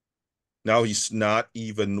 now he's not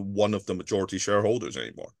even one of the majority shareholders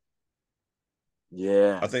anymore.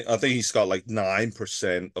 I yeah, think I think he's got like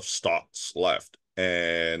 9% of stocks left,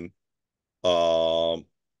 and um,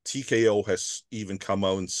 TKO has even come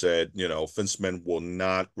out and said, Vince McMahon will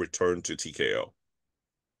not return to TKO.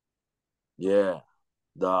 yeah.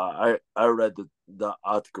 I read the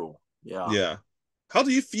article. Yeah, Yeah. How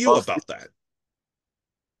do you feel but about that?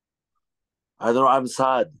 I don't know. I'm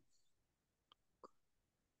sad.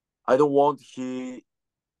 I don't want he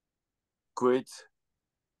quit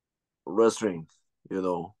wrestling. You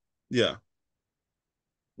know. Yeah.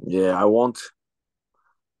 Yeah, I want.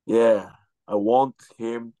 Yeah, I want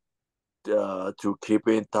him to keep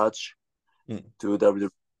in touch Mm. to WWE.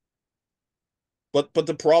 But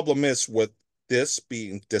the problem is with this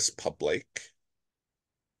being this public,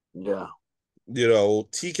 Yeah.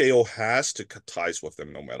 TKO has to cut ties with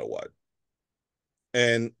them no matter what.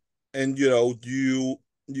 And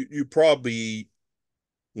you probably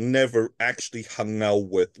never actually hung out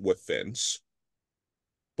with Vince,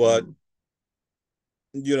 but Mm,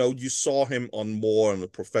 you saw him on more on a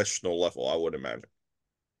professional level, I would imagine.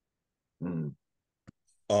 mm,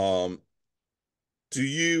 Um, do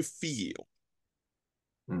you feel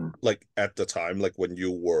mm, like at the time, like when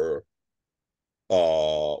you were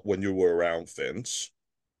around Vince,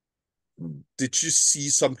 mm. did you see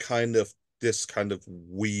some kind of this kind of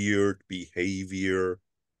weird behavior,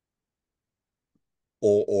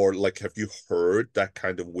 or like have you heard that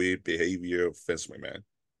kind of weird behavior of Vince McMahon?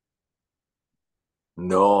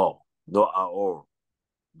 No, not at all.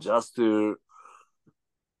 Just to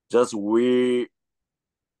just we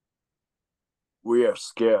are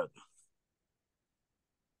scared.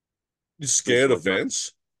 You Vince scared of McMahon.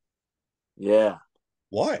 Vince? Yeah,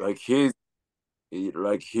 Why? like he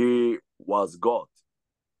was God.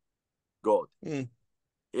 God. Hmm.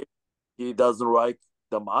 If he doesn't like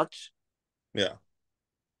the match, Yeah.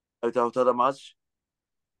 after the match,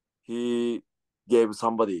 he gave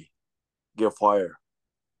somebody get fired.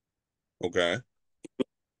 Okay.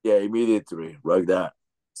 Yeah, immediately like that.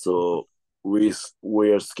 So we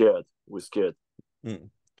are scared. We're scared. Hmm.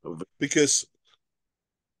 Because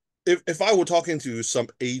if I were talking to some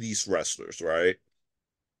 80s wrestlers, right?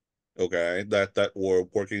 Okay, that were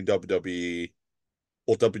working WWE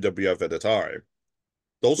or WWF at the time,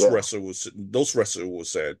 Yeah. those wrestlers would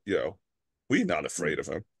said, we're not Mm. afraid of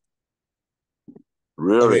him.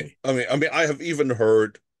 I mean, Really? I mean, I mean, I have even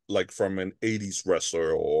heard like from an 80s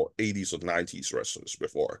wrestler or 80s or 90s wrestlers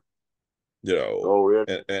before, Oh, really?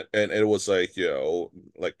 and it was like,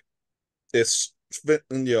 like it's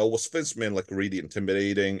was Vince McMahon like really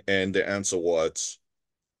intimidating? And the answer was,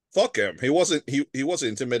 fuck him. He wasn't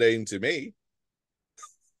intimidating to me.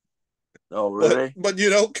 Oh, But really?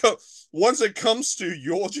 once it comes to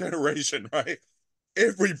your generation, right?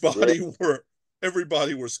 Yeah. Everybody were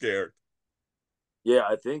everybody were scared. Yeah,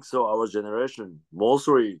 I think so. Our generation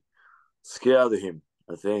mostly scared him.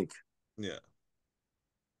 I think. Yeah.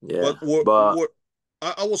 Yeah, But what but what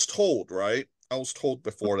I was told, right? I was told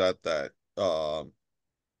before that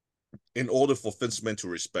in order for Vince McMahon to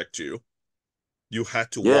respect you, you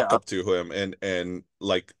had to walk yeah, up to him and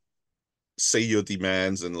like say your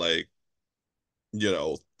demands and like,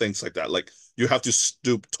 things like that. Like you have to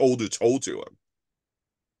stoop toe to toe to him.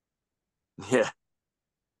 yeah.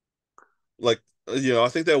 Like, I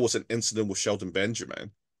think there was an incident with Shelton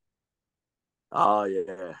Benjamin. Ah,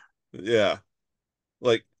 yeah. Yeah.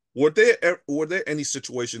 Like were there any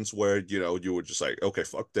situations where you were just like, okay,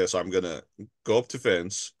 fuck this, I'm gonna go up to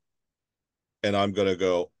Vince and I'm gonna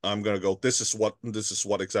go, this is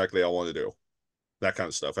what exactly I want to do. That kind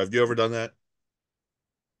of stuff. Have you ever done that?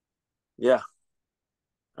 Yeah,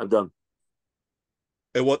 I've done.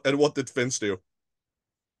 And what did Vince do?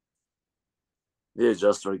 Yeah,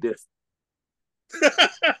 just like this.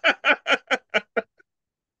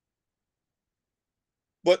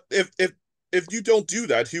 But if you don't do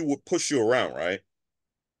that, he would push you around, right?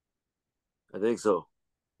 I think so.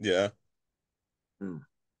 Yeah. Mm.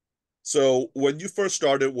 So when you first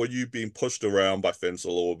started, were you being pushed around by Vince a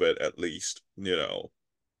little bit at least,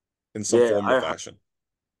 in some Yeah, form or fashion?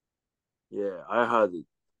 I had it.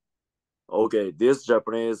 Okay, this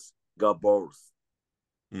Japanese got balls.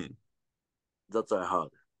 Hmm. That's I had.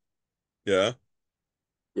 Yeah.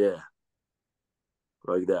 Yeah,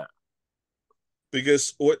 like that.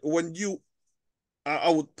 Because when I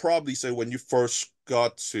would probably say when you first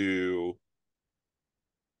got to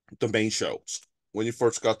the main shows, when you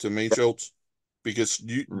first got to main shows, because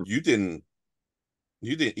you Mm. you didn't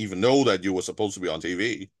you didn't even know that you were supposed to be on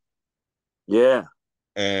TV, Yeah,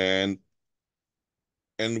 and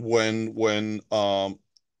and when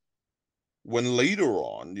later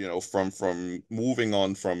on, from moving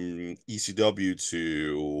on from ECW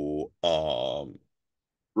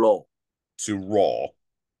low. to Raw,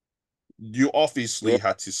 you Yeah, obviously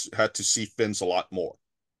had to see Vince a lot more.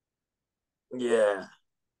 yeah.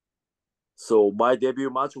 So my debut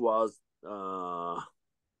match was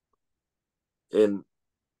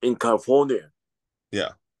in California.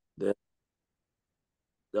 Yeah.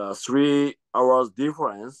 The 3 hours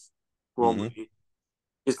difference from Hmm.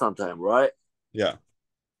 Eastern time, right? Yeah.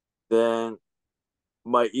 Then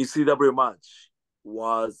my ECW match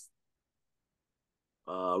was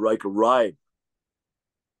like live.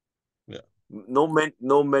 Yeah. No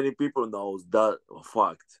many people knows that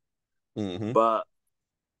fact, Hmm. but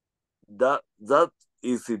that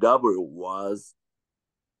ECW was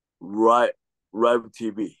right live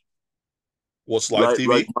TV, Was live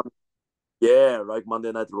like TV? yeah, like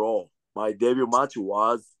Monday Night Raw. My debut match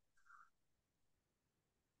was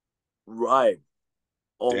live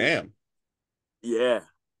on Damn. yeah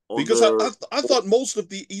on Because I, the I I thought most of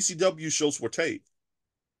the ECW shows were taped.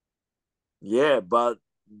 yeah, but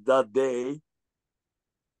that day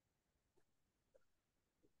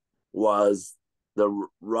was the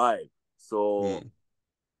live. So Mm.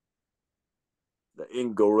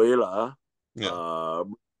 in Gorilla, Yeah.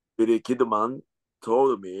 Billy Kidman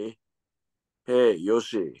told me, "Hey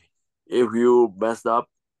Yoshi, if you messed up,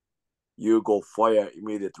 you go fire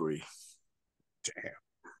immediately." Damn.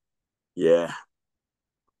 Yeah,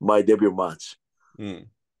 my debut match. Mm.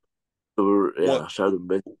 So What? yeah, Sheldon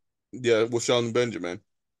Ben. Yeah, with Shelton Benjamin.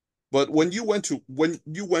 But when you went to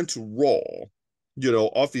Raw, Yeah,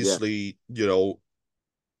 obviously,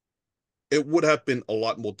 it would have been a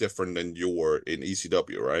lot more different than you were in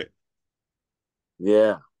ECW, right?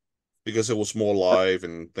 yeah, Because it was more live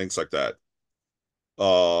and things like that.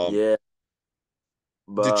 Um, yeah.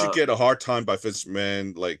 did you But get a hard time by Vince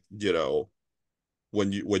McMahon, like,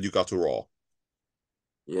 when you got to Raw?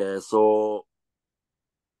 yeah, so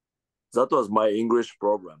that was my English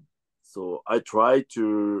problem. So I tried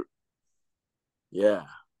to yeah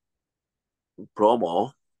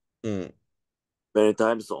promo Mm. many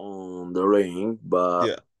times on the ring, but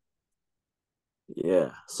Yeah.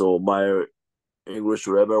 yeah. So my English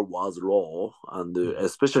level was low, and Mm.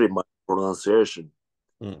 especially my pronunciation.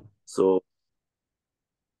 Mm. So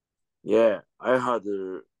yeah, I had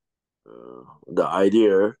the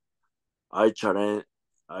idea. I challenge,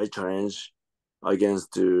 I challenge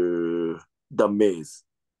against the Miz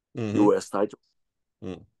Hmm. US title,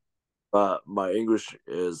 Mm. but my English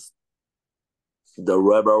is the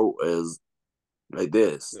rebel is like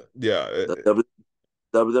this. Yeah. The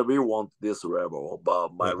WWE want this rebel,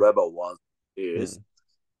 but my Yeah. rebel was is. Mm.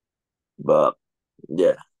 But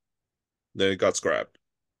yeah, Then it got scrapped.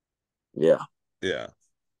 yeah. Yeah.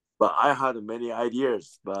 But I had many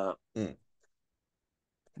ideas, but Mm.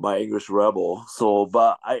 my English rebel. So,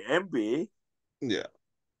 but I envy Yeah.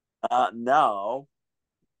 now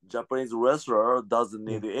Japanese wrestler doesn't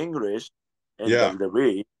Mm. need English in Yeah.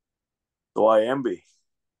 WWE. So I envy,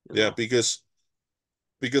 you Yeah. know.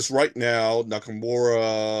 Because right now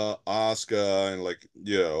Nakamura, Asuka, and like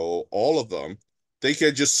all of them, they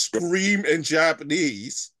can just scream in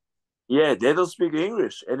Japanese. Yeah, they don't speak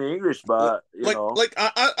English, any English, Like but like like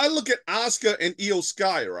I look at Asuka and Io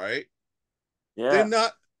Sky, right? They're yeah,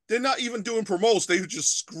 not they're not even doing promos. They're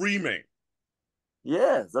just screaming,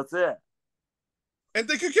 yeah, that's it. and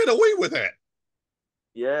they could get away with it.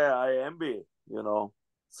 Yeah, I envy, you know.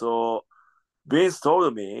 So Vince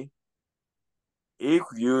told me if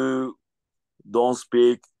you don't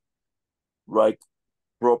speak like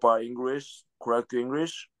proper English, correct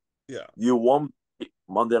English, Yeah. you won't be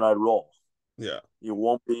Monday Night Raw. Yeah. You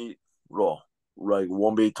won't be Raw. Like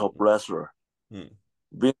won't be top wrestler. Hmm.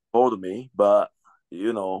 Vince told me, but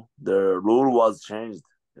the rule was changed.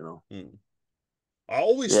 Hmm. Yeah, I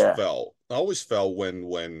always felt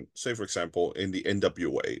when say for example in the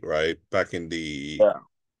NWA, right? yeah,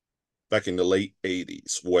 Back in the late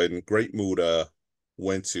 80s when Great Muta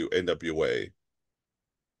went to NWA,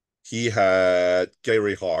 he had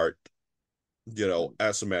Gary Hart,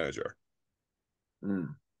 as a manager.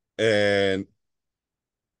 mm, And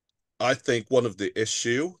I think one of the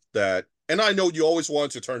issue that, and I know you always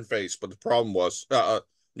wanted to turn face, but the problem was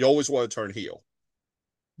you always want to turn heel,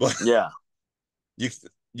 but yeah, you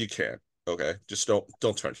you can't. Okay, just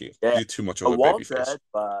don't turn heel. yeah. You're too much I of a baby want face. that,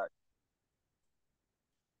 but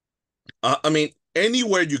I mean,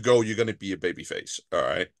 anywhere you go, you're gonna be a baby face. All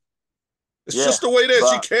right, it's yeah, just the way it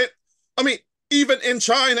is. You but can't. I mean, even in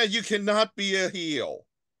China, you cannot be a heel.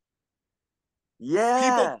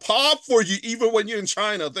 People yeah, pop for you even when you're in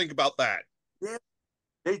China. Think about that. yeah,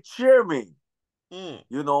 they cheer me. Mm.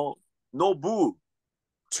 You know, no boo.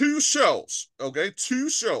 Two shows, okay, two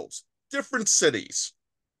shows, different cities.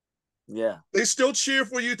 Yeah, They still cheer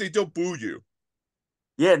for you. They don't boo you.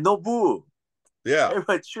 yeah, no boo. Yeah,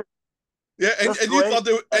 Everybody cheer. yeah, That's and you great. thought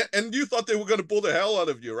and you thought they were going to pull the hell out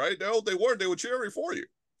of you, right? No, they weren't. They were cheering for you.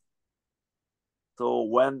 So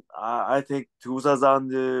when I think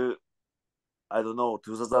 2000, I don't know,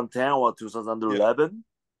 2010 or Yeah, 2011,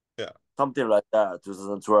 yeah, something like that,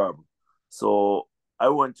 2012. So I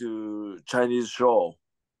went to Chinese show,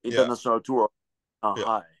 yeah, international tour, yeah,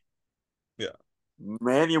 Shanghai. yeah,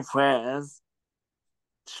 Many fans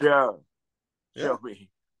cheer, yeah, cheer me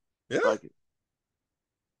yeah. like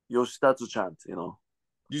Yoshi Tatsu chant.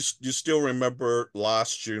 You still remember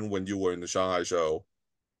last June when you were in the Shanghai show?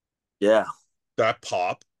 Yeah, That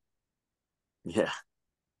pop, yeah,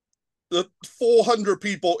 the 400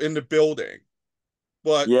 people in the building,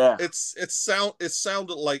 but yeah, it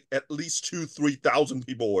sounded like at least 2-3 thousand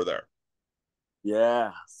people were there.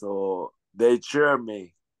 yeah. So they cheer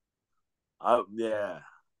me. Yeah,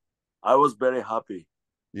 I was very happy.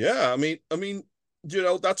 Yeah, I mean,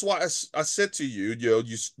 that's why I said to you,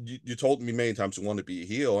 you told me many times you want to be a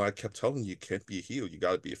heel, and I kept telling you can't be a heel, you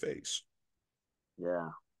got to be a face. Yeah.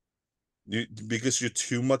 Because you're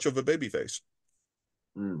too much of a baby face.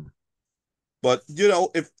 Mm. But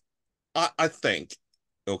if I think,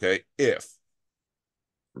 okay, if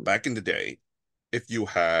back in the day, if you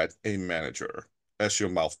had a manager as your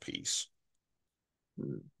mouthpiece,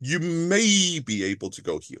 Mm. you may be able to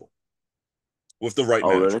go heel with the right Oh,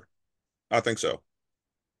 really? manager. I think so.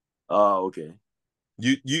 Oh, okay.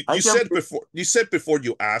 I You can said before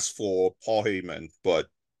you asked for Paul Heyman, but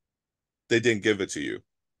they didn't give it to you.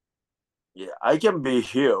 Yeah, I can be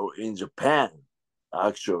here in Japan,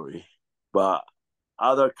 actually, but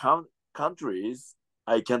other countries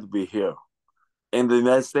I can't be here. In the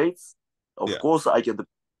United States, of Yeah, course, I can be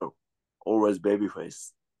here. Always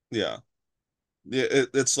babyface. yeah, yeah.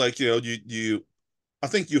 It's like you. I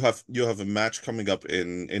think you have a match coming up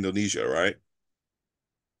in Indonesia, right?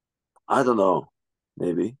 I don't know,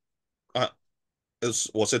 maybe. Uh,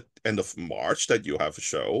 was it end of March that you have a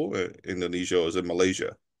show? Indonesia or is it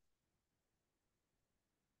Malaysia?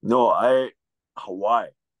 No, I Hawaii.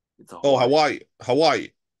 It's Oh, Hawaii. Hawaii.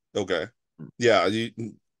 Okay. Yeah,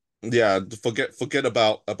 yeah, forget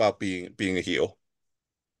about being a heel.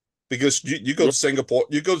 Because you go Yeah, to Singapore,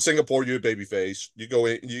 you're a babyface. You go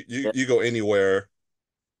in, yeah, you go anywhere,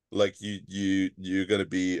 like you're gonna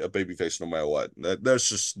be a babyface no matter what. There's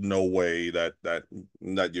just no way that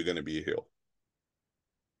you're gonna be a heel.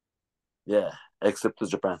 yeah. Except to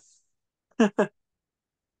Japan.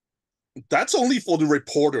 That's only for the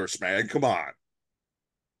reporters, man. Come on.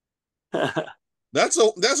 That's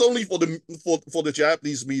only for the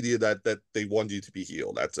Japanese media that they want you to be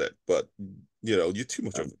heel. That's it. But you're too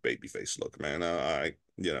much of a babyface look, man.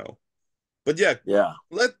 But yeah, Yeah.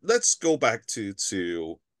 let's go back to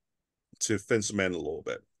Vince McMahon a little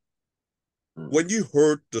bit. Mm, When you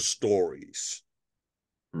heard the stories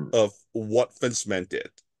mm. of what Vince McMahon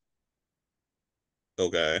did,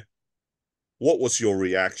 okay, what was your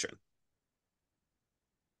reaction?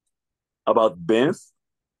 About Vince?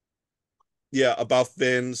 Yeah, about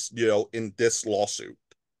Vince, in this lawsuit.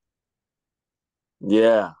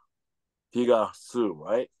 Yeah, he got sued,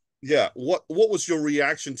 right? Yeah, what was your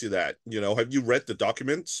reaction to that? Have you read the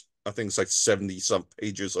documents? I think it's like 70 some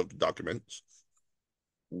pages of the documents.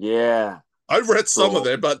 Yeah. I read some of So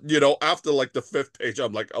it, but after like the fifth page,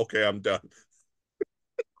 I'm like, okay, I'm done.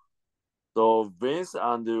 so Vince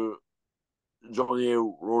and Johnny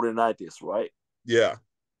Laurinaitis, right? Yeah,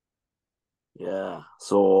 Yeah.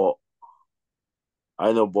 So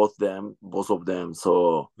I know both of them.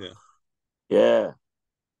 So yeah. yeah,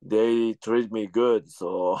 they treat me good.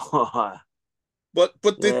 So But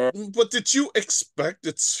but did yeah, but did you expect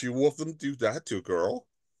the two of them do that to a girl?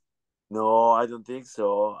 no, I don't think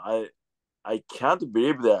so. I can't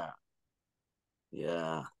believe that.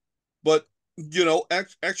 Yeah, But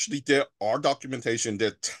actually, there are documentation,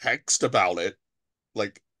 there text about it,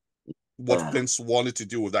 like what yeah. Vince wanted to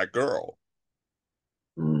do with that girl.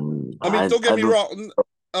 Mm, I mean, don't get I me don't. wrong.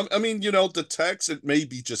 I mean, the text, it may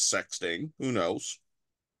be just sexting. Who knows?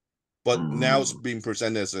 But now it's Mm, being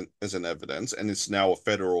presented as an evidence, and it's now a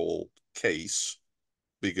federal case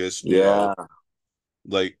because yeah,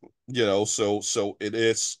 like so it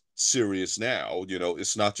is serious now.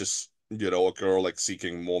 It's not just a girl like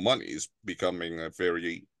seeking more money. It's becoming a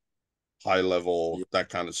very high level, that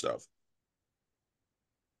kind of stuff.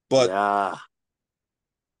 But yeah.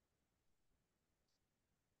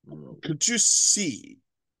 Mm, could you see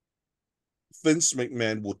Vince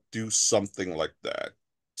McMahon would do something like that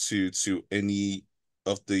to any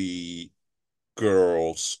of the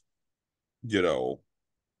girls, you know,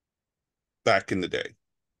 back in the day?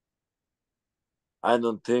 I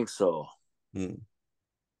don't think so Hmm.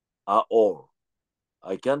 at all.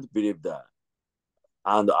 I can't believe that,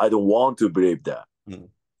 and I don't want to believe that. Hmm.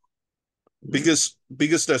 Mm,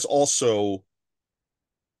 Because there's also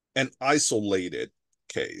an isolated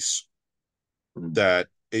case mm, that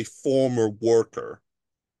a former worker,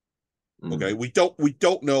 okay, mm. we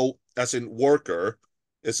don't know, as in worker,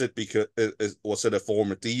 is it because was it a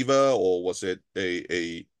former diva, or was it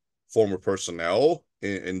a former personnel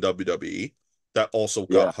in WWE that also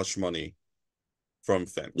got Yeah, hush money from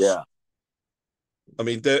Vince? yeah. I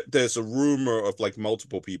mean, there's a rumor of like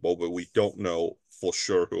multiple people, but we don't know for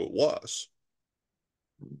sure who it was.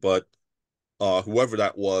 But whoever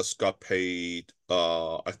that was got paid,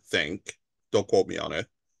 I think, don't quote me on it,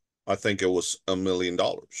 I think it was $1 million.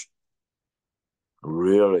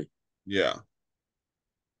 Really. Yeah.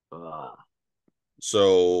 Uh,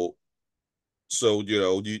 So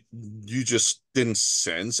you just didn't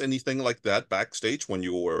sense anything like that backstage when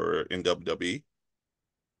you were in WWE?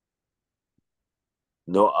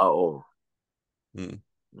 no at all. Hmm.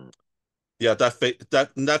 Mm. Yeah,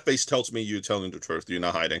 that face tells me you're telling the truth. You're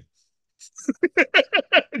not hiding.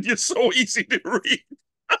 You're so easy to read.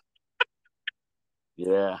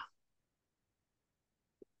 Yeah,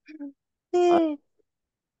 I,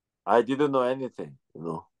 I didn't know anything.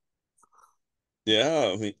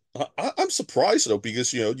 Yeah, I mean, I'm surprised though,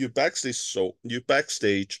 because you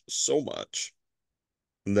backstage so much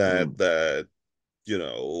that Mm, that you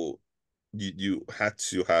know you had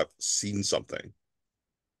to have seen something.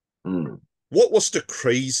 mm. What was the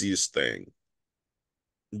craziest thing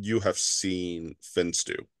you have seen Vince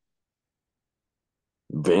do?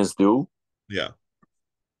 Vince do Yeah.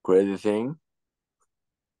 crazy thing.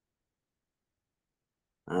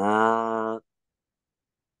 Uh,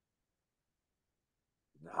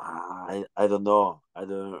 I don't know.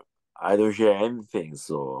 I don't hear anything.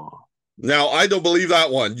 So Now, I don't believe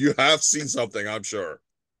that one. You have seen something, I'm sure.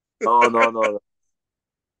 no, no, no.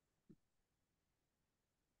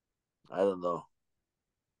 I don't know.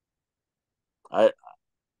 I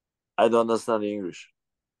I don't understand English.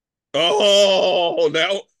 Oh,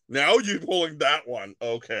 now you're pulling that one.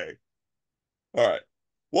 Okay. All right.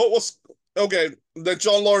 What was okay, the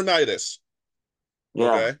John Laurinaitis.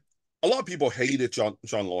 Yeah. Okay. A lot of people hated John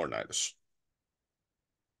Laurinaitis.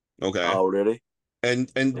 Okay. Oh, really?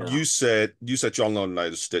 And Yeah. you said John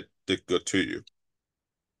Laurinaitis did good to you,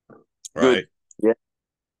 right? Good. Yeah.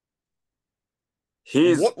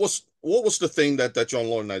 He's What was the thing that John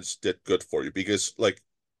Laurinaitis did good for you? Because like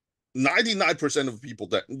 99% of people,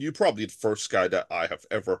 that you're probably the first guy that I have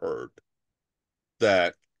ever heard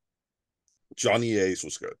that Johnny Ace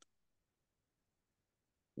was good.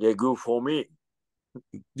 yeah good for me.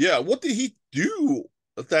 Yeah, what did he do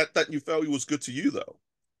that you felt he was good to you though?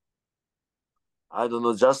 I don't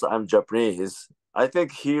know. Just I'm Japanese. I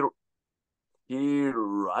think he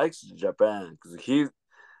likes Japan because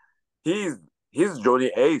he's he's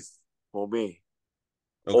Johnny Ace for me.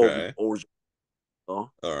 Okay. Or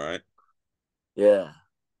no? All right. Yeah.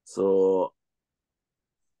 So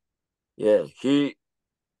yeah, he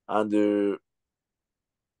and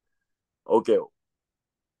okay,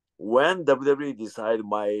 when WWE decided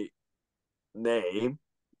my name,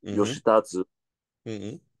 Mm-hmm. Yoshi Tatsu,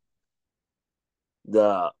 Mm-hmm.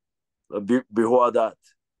 the before that,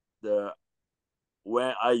 the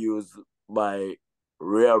when I use my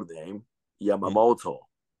real name, Yamamoto,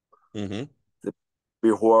 Mm-hmm.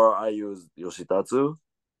 before I use Yoshi Tatsu,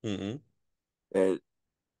 Mm-hmm. and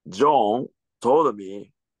John told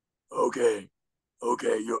me, okay,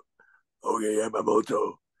 okay, okay,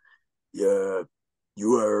 Yamamoto, yeah,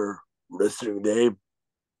 your wrestling name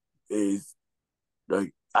is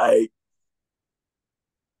like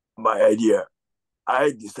my idea.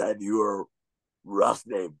 I decide your last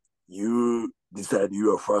name. You decide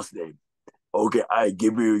your first name. Okay, I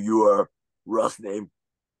give you your last name,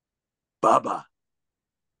 Baba.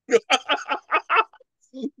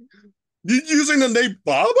 You using the name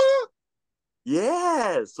Baba?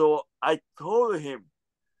 Yeah. So I told him,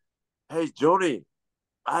 hey, Johnny,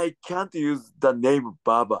 I can't use the name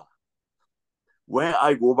Baba. When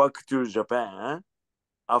I go back to Japan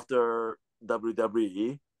after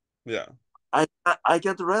WWE, Yeah. I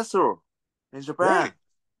can't wrestle in Right. Japan.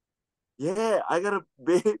 Yeah, I got a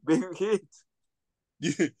big hit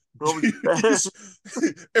You, from you Japan.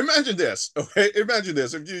 imagine this, okay? Imagine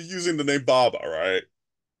this. If you're using the name Baba, right?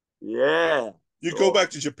 Yeah. You go back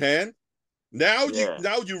So to Japan. Now you yeah,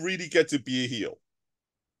 now you really get to be a heel.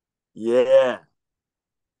 yeah.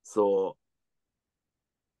 So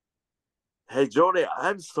hey Johnny,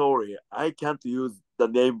 I'm sorry, I can't use the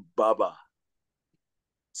name Baba.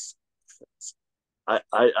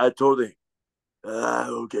 I told him,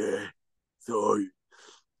 okay. So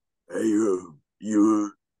you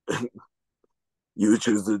you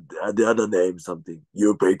choose the other name something.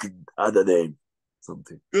 You pick other name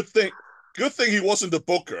something. Good thing. Good thing he wasn't the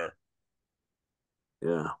booker.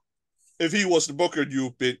 Yeah. If he was the booker,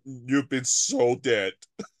 you've been so dead.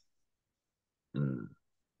 Mm.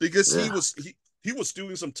 Because he Yeah. was he was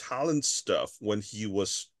doing some talent stuff when he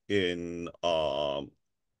was in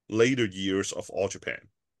later years of All Japan.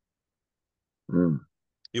 Mm.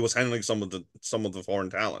 He was handling some of the foreign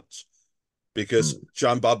talents because Mm.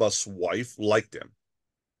 John Baba's wife liked him.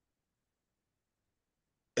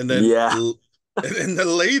 And then Yeah. and then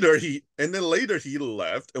later he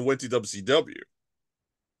left and went to WCW.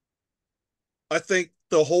 I think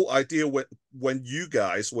the whole idea when you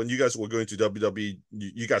guys were going to WWE,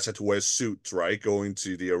 you guys had to wear suits, right? Going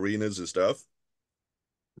to the arenas and stuff.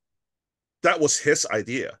 That was his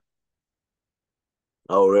idea.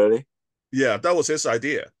 Oh really? Yeah, that was his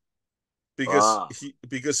idea because Ah.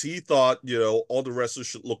 he thought all the wrestlers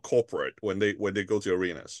should look corporate when they go to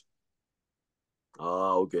arenas.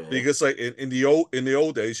 Ah, okay. Because like in the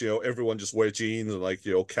old days, everyone just wear jeans and like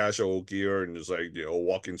casual gear and just like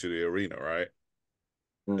walk into the arena, right?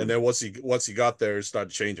 And Mm. then once he got there, it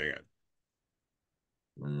started changing it.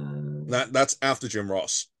 Mm. That's after Jim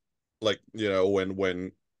Ross, like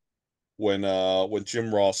when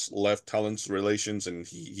Jim Ross left talent relations and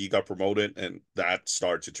he got promoted and that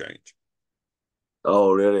started to change.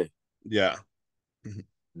 Oh really? Yeah.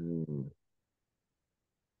 Mm.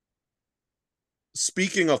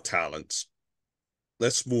 Speaking of talents,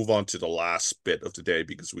 let's move on to the last bit of the day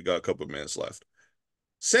because we got a couple of minutes left.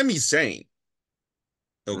 Sami Zayn,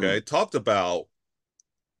 Mm. okay, talked about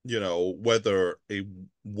whether a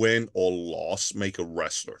win or loss make a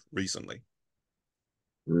wrestler recently.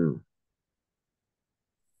 Mm.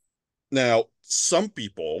 Now, some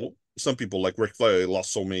people like Ric Flair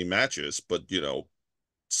lost so many matches, but Mm.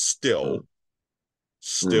 still, Mm.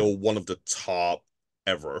 still one of the top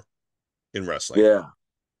ever in wrestling. Yeah.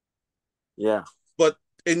 Yeah. But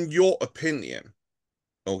in your opinion,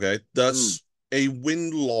 okay, Mm. does a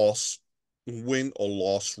win or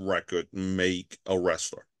loss record make a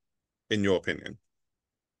wrestler, in your opinion?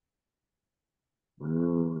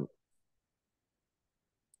 Mm.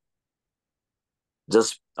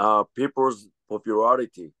 Just people's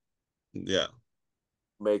popularity Yeah,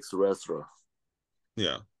 makes wrestler.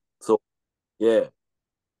 yeah, So yeah,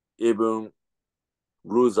 even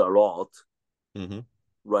lose a lot mm-hmm,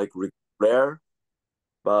 like Ric Flair,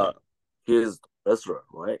 yeah, but he's wrestler,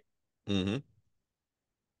 right? mm-hmm,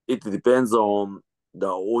 It depends on the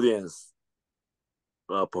audience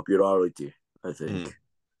popularity. I think mm,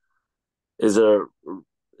 is a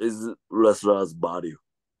is wrestler's value.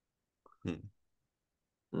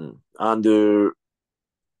 mm, And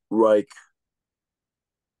like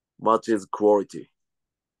matches quality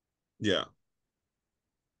yeah.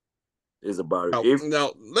 is a value. Now, If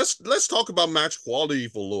now let's talk about match quality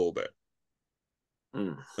for a little bit,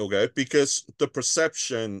 mm, okay? Because the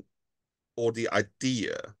perception or the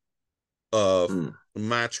idea of mm,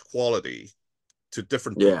 match quality to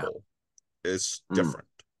different yeah, people is mm, different.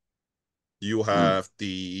 You mm, have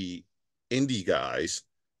the indie guys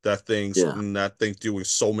that think yeah, that think doing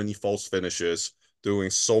so many false finishes, doing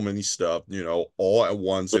so many stuff, all at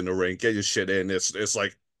once in the ring, get your shit in. It's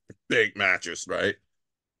like big matches, right?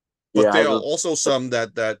 But Yeah, I there are don't. also some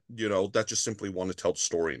that just simply want to tell the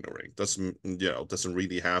story in the ring. Doesn't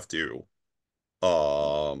really have to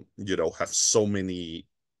have so many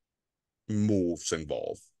moves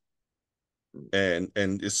involved. And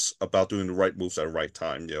it's about doing the right moves at the right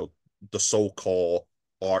time, the so-called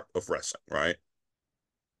art of wrestling, right?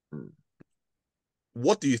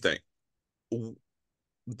 What do you think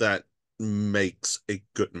that makes a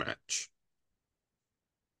good match?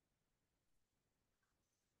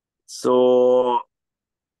 So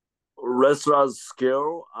wrestlers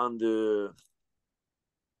skill and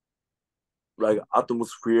like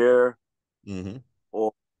atmosphere Mm-hmm.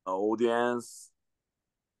 or audience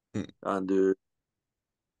and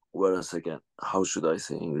wait a second. How should I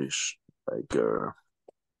say English? Like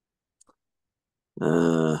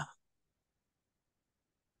uh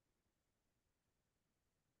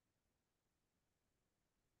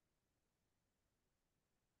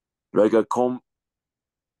like a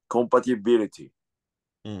compatibility,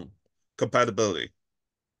 Mm. Compatibility.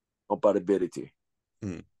 compatibility,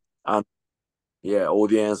 Mm. and yeah,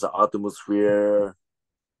 audience atmosphere,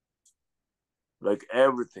 like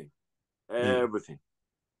everything, Mm. everything,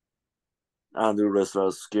 and the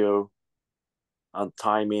wrestler skill and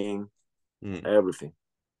timing, Mm. everything,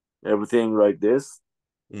 everything like this.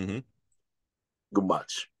 Mm-hmm. Good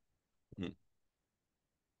match. Mm.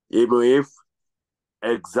 Even if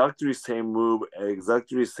exactly same move,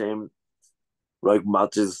 exactly same like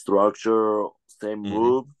matches structure, same Mm-hmm.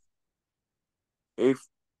 move. If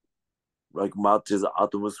like matches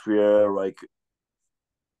atmosphere, like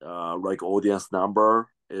audience number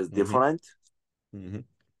is Mm-hmm. different, Mm-hmm.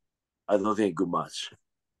 I don't think good match.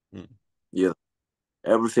 Mm. Yeah,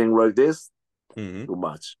 everything like this, Mm-hmm. good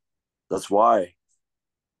match. That's why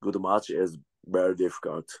good match is very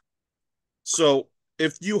difficult. So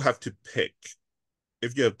if you have to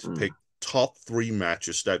Mm. pick top three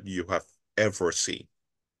matches that you have ever seen,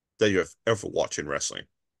 that you have ever watched in wrestling,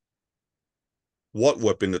 what would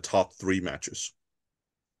have been the top three matches?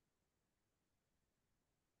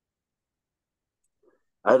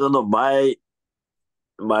 I don't know. My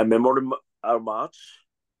memory are much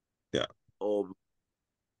Yeah. of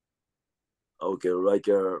okay, like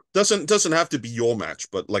Doesn't have to be your match,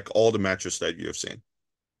 but like all the matches that you have seen.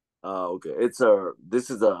 okay, it's a this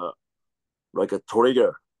is a like a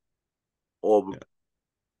trigger of Yeah.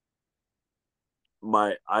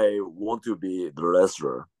 my I want to be the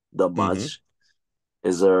wrestler. The Mm-hmm. match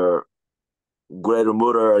is a great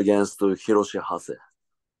murder against Hiroshi Hase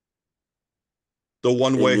The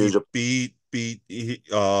one in where New he Japan.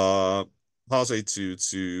 Hase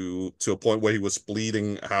to a point where he was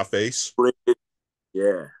bleeding half face.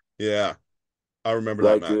 Yeah, Yeah, I remember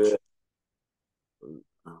that like match.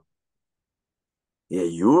 yeah,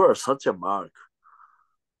 you are such a mark.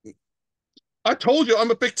 I told you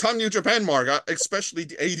I'm a big time New Japan mark, especially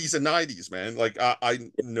the 80s and 90s, man. Like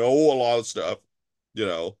I know a lot of stuff,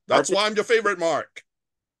 I That's think why I'm your favorite mark.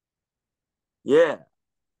 yeah,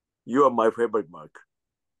 you are my favorite mark.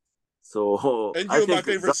 So And you're my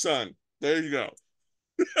favorite son. There you go.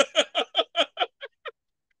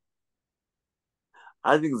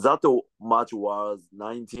 I think that match was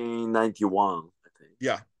 1991, I think,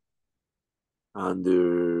 Yeah. and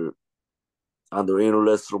in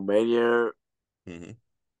WrestleMania, Hmm.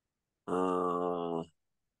 uh,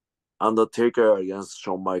 Undertaker against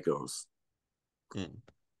Shawn Michaels. Hmm.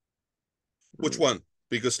 Which Mm. one?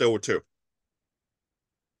 Because there were two.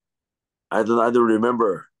 I don't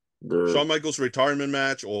remember the. Shawn Michaels retirement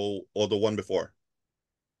match or the one before.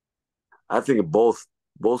 I think both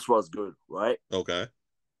was good, right? Okay.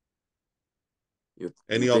 You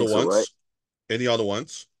Any other think so, right? ones? Any other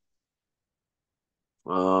ones?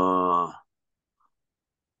 Uh,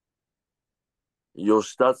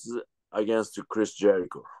 Yoshi Tatsu against Chris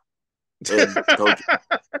Jericho in Tokyo,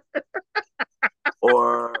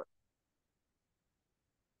 or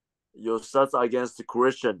Yoshi Tatsu against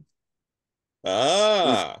Christian in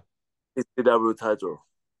Ah, ECW title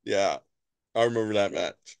yeah. I remember that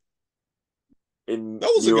match. in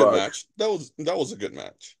That was a New good York. match. That was a good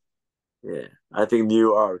match. Yeah, I think New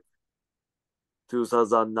York,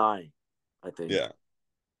 2009. I think. Yeah.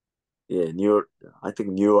 Yeah, New York. I think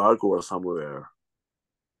New York or somewhere.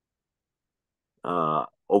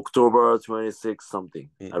 October 26 something.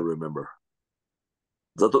 I Mm. remember.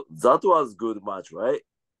 That was good match, right?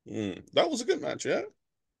 Mm. That was a good match, yeah.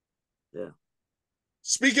 Yeah.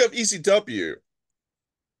 Speaking of ECW,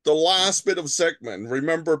 the last bit of segment,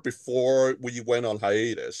 remember before we went on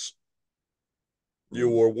hiatus,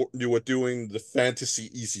 Mm. you were doing the fantasy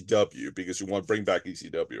ECW because you want to bring back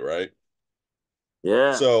ECW, right?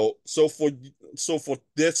 Yeah. So so for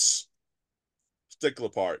this particular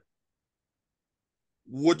part,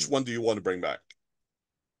 which Mm. one do you want to bring back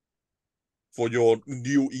for your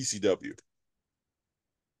new ECW?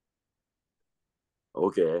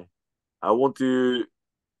 Okay. I want to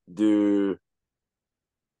do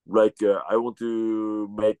I want to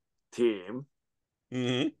make team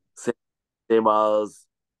Hmm. same, same as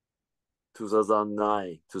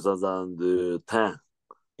 2009, 2010.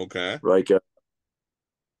 Okay. Like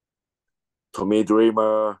Tommy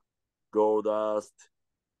Dreamer, Goldust,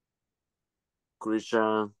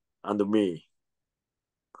 Christian, and me,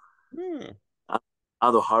 Hmm.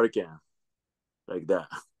 and Hurricane, like that.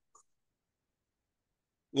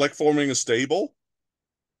 Like forming a stable?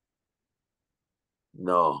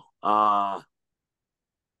 No,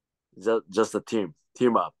 just a team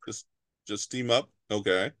up. Just just team up?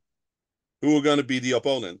 Okay. Who are gonna be the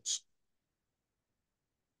opponents?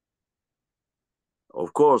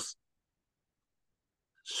 Of course,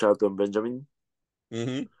 Shelton Benjamin,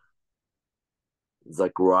 Hmm.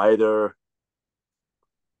 Zack Ryder,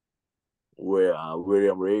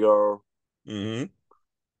 William Regal, Hmm.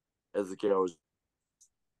 Ezekiel.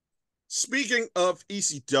 Speaking of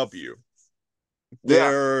ECW,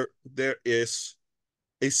 Yeah, there is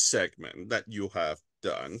a segment that you have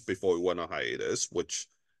done before we went on hiatus, which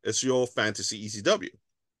is your fantasy ECW.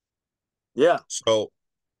 yeah. So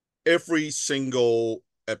every single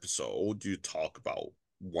episode, you talk about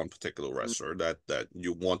one particular Mm, wrestler that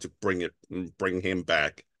you want to bring him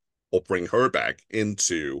back or bring her back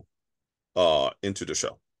into the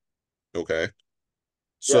show. Okay. yeah.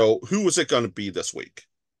 So who is it going to be this week?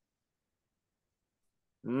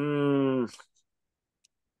 Mm,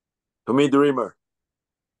 Tommy Dreamer.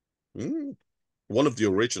 Hmm, one of the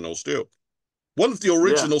originals too. One of the Yeah.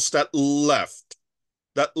 originals that left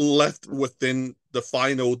within the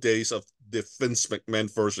final days of the Vince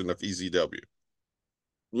McMahon version of ECW.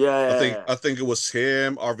 Yeah, yeah, I think it was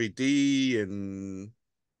him, RVD, and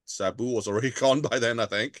Sabu was already gone by then, I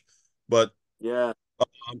think. But yeah.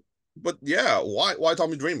 but yeah, why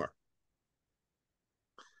Tommy Dreamer?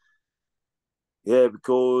 Yeah,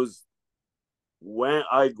 because when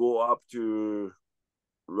I go up to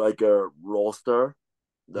like a roster,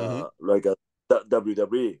 Hmm. the like a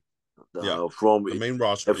WWE, Yeah, from the main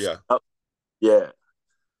roster. FC, Yeah. yeah,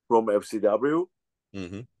 from FCW.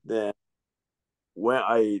 Hmm. Then when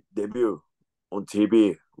I debut on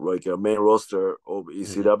TV, like a main roster of Hmm.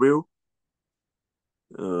 ECW,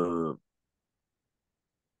 uh,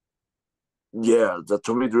 yeah, the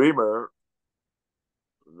Tommy Dreamer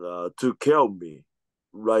took care of me,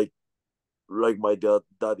 like my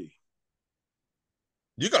daddy.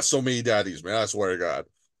 You got so many daddies, man. I swear to God.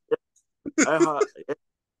 I have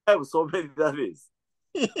I have so many daddies.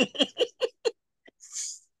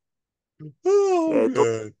 Oh Yeah,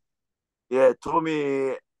 man.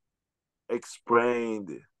 Tommy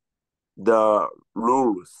explained the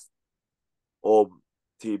rules of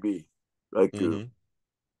TV, like uh, Hmm.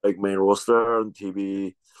 like main roster on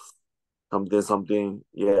TV, something something.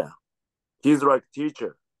 Yeah, he's like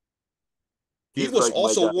teacher. He He's was like my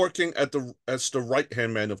also dad. working at the as the right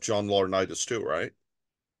hand man of John Laurinaitis too, right?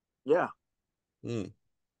 Yeah, Mm.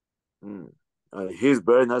 mm. He's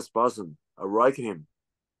very nice person. I like him.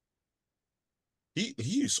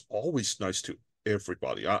 He's always nice to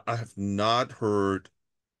everybody. I have not heard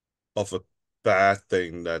of a bad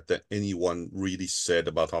thing that anyone really said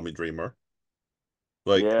about Tommy Dreamer.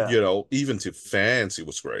 Like, Yeah, even to fans, he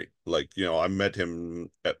was great. Like, I met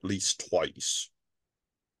him at least twice.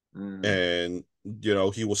 mm. And,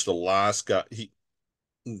 he was the last guy.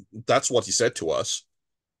 That's what he said to us,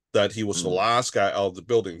 that he was the Mm. last guy out of the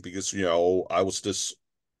building because, I was this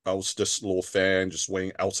little fan just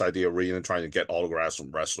waiting outside the arena trying to get autographs from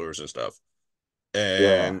wrestlers and stuff.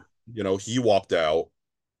 Yeah, And, he walked out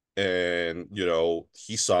and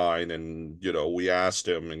he signed and we asked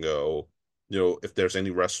him and go if there's any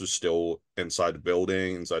wrestlers still inside the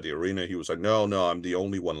building, inside the arena. He was like, no, I'm the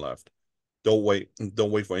only one left. Don't wait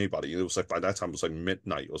for anybody. And it was like by that time it was like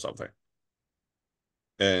midnight or something.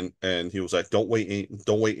 And he was like, don't wait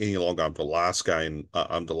any longer. I'm the last guy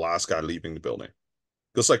leaving the building,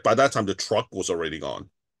 because like by that time the truck was already gone.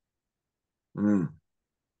 mm.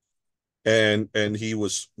 And he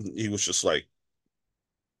was just like,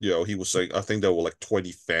 he was like, I think there were like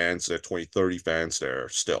 20 fans there, 20, 30 fans there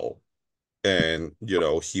still. And,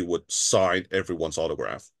 he would sign everyone's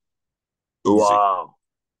autograph. Easy. Wow.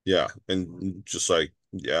 Yeah. Mm. And just like,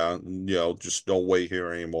 yeah, just don't wait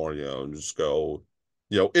here anymore, just go,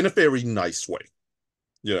 in a very nice way,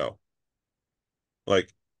 you know.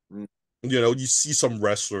 Like, mm, you see some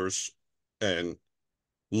wrestlers, and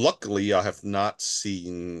luckily I have not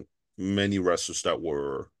seen many wrestlers that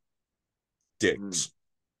were mm. dicks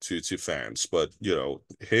to fans, but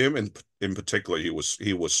him in particular, he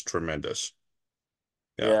was tremendous.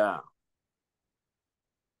 Yeah. Yeah.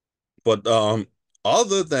 But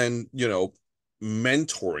other than,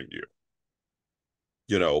 mentoring you,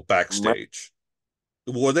 My, backstage,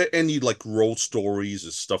 were there any like role stories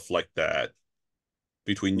and stuff like that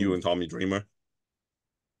between you mm, and Tommy Dreamer?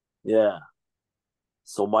 yeah.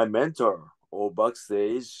 So my mentor or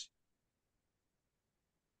backstage,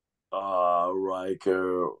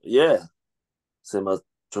 yeah, same as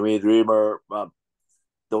Tommy Dreamer.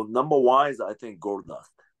 The number one is I think Goldust.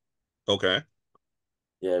 Okay.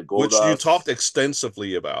 Yeah, Which you talked Goldust.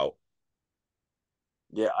 extensively about.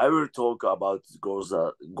 Yeah, I will talk about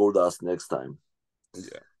Goldust next time.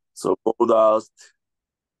 Yeah. So Goldust.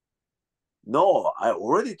 No, I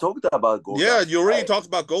already talked about Yeah, Goldust. you already talked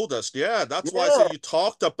about Goldust. Yeah, that's why I Yeah, said you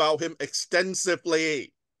talked about him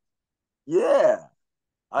extensively. yeah,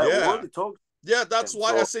 I Yeah. already talked Yeah, to that's him.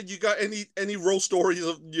 why I So said you got any role stories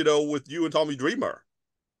of, with you and Tommy Dreamer.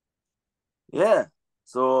 yeah,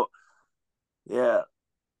 so yeah,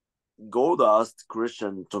 Goldust,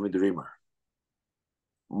 Christian, Tommy Dreamer,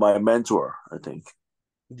 my mentor, I think.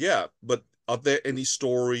 Yeah, but are there any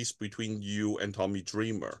stories between you and Tommy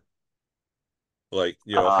Dreamer? Like,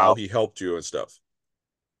 how Uh, he helped you and stuff.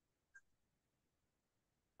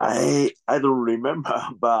 I don't remember,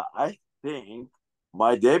 but I think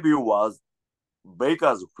my debut was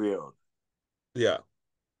Bakersfield Yeah,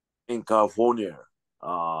 in California,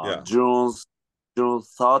 yeah. June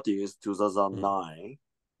 30th, Mm-hmm. 2009.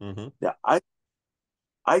 Mm-hmm. Yeah,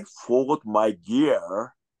 I forgot my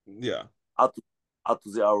gear Yeah. at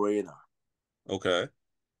the arena. Okay.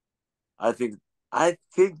 I think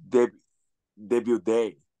debut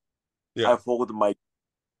day. I Yeah. forgot my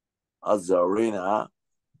at the arena,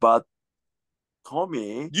 but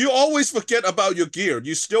Tommy, You always forget about your gear.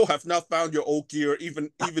 You still have not found your old gear,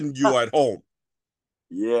 even you at home.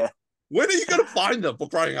 yeah, When are you gonna find them, for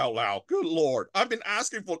crying out loud? Good Lord. I've been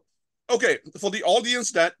asking for Okay, for the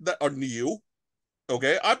audience that are new,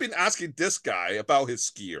 okay, I've been asking this guy about his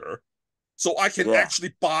gear so I can yeah.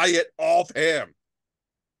 actually buy it off him.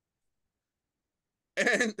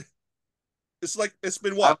 And it's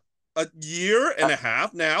been I'm what? A year and I, a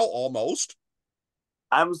half now, almost.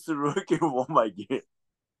 I'm still looking for my gear.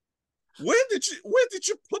 Where did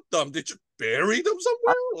you put them? Did you bury them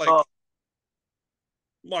somewhere? Uh, Like,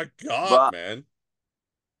 my God, but man.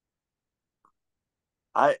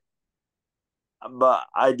 I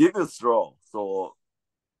I didn't throw, so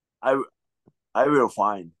I I will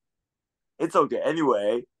find. It's okay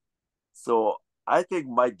anyway. So I think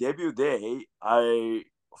my debut day, I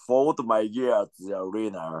forgot my gear at the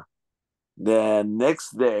arena. Then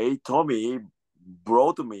next day, Tommy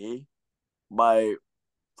brought me my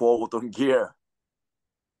forgotten gear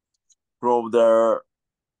from the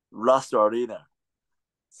last arena.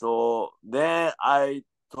 So then I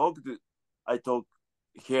talked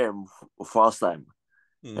him first time.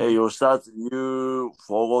 Hey, Hmm. your stats, you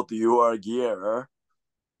forgot your gear.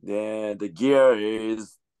 Then the gear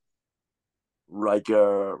is like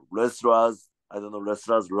a wrestler's, I don't know,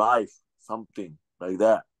 wrestler's life, something like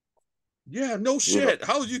that. Yeah, no You know. shit.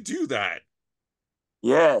 How did you do that?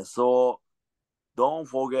 Yeah. So don't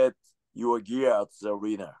forget your gear at the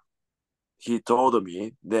arena. He told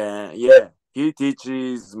me. Then yeah, he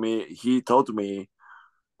teaches me. He taught me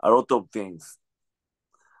a lot of things.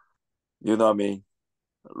 You know what I mean?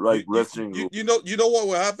 Like You you wrestling you rules. you know what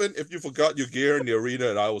would happen if you forgot your gear in the arena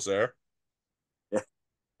and I was there?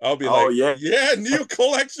 I'll be Oh like, yeah, yeah, new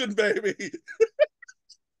collection, baby.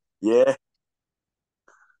 yeah,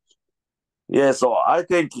 yeah. So I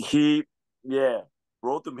think he, yeah,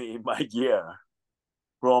 brought me my gear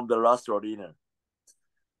from the last arena,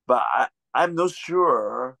 but I'm not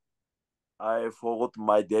sure. I forgot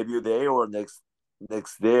my debut day or next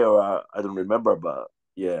day, or I don't remember. But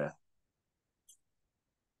yeah,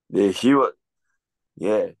 yeah,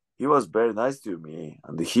 yeah, he was very nice to me,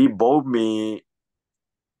 and he bought me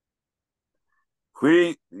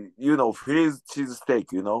Philly, Philly's cheesesteak,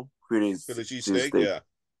 For Philly's the cheesesteak, cheesesteak. yeah,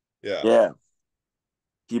 yeah, Yeah,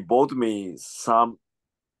 he bought me some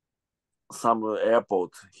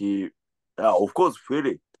airport. Of course,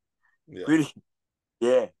 yeah. Philly.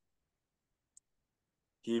 Yeah,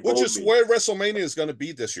 he Which bought is me. where WrestleMania is going to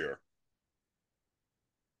be this year.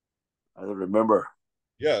 I don't remember.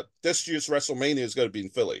 Yeah, this year's WrestleMania is going to be in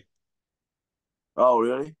Philly. Oh,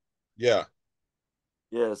 really? Yeah.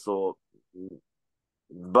 Yeah. So,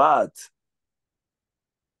 but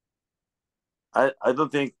I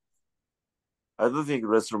don't think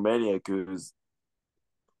WrestleMania because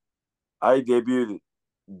I debuted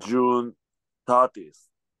June 30th.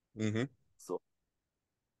 Mm-hmm. So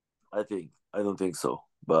I don't think so.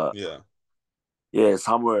 But Yeah. yeah,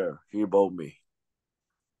 somewhere he bought me.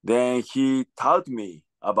 Then he taught me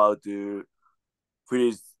about the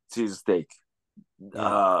Philly cheesesteak. Mm.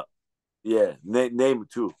 Uh, yeah, name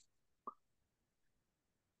too.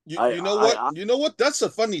 You know what? I You know what? That's a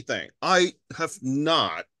funny thing. yeah,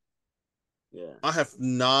 I have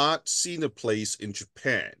not seen a place in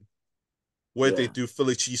Japan where they yeah, do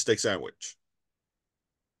Philly cheesesteak sandwich.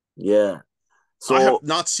 yeah. I have So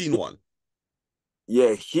not seen one.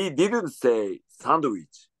 yeah, he didn't say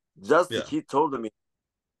sandwich. Just Yeah. he told me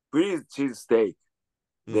please cheesesteak.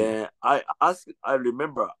 Mm. Then I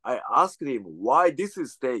remember I asked him why this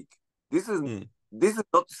is steak. This is Mm. this is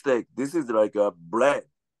not steak. This is like a bread,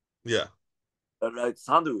 Yeah. like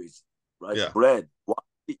sandwich, like Yeah. bread. Why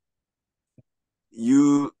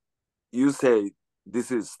you you say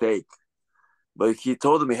this is steak? But he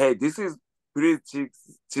told me, hey, this is pretty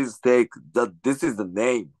cheese steak. That this is the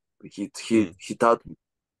name. Mm. He taught me.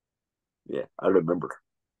 Yeah, I remember.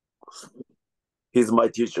 He's my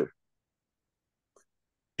teacher.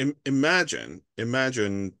 Imagine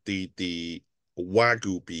the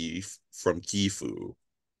Wagyu beef from Gifu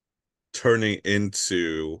turning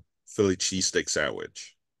into Philly cheesesteak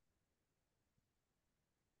sandwich.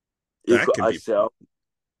 If That can I be. sell,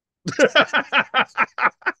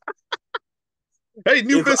 Hey,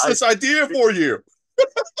 new if I business idea for you.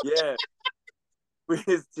 yeah,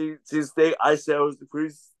 please cheese steak. I sell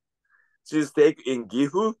please cheese steak in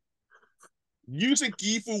Gifu. Using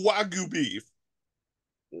Gifu Wagyu beef.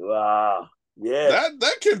 Wow. Yeah,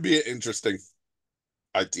 That can be an interesting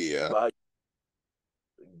idea. but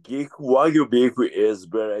Gifu Wagyu beef is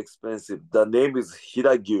very expensive. The name is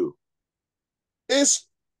Hiragyu. It's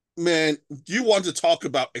man, you want to talk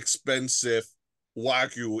about expensive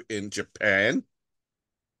Wagyu in Japan?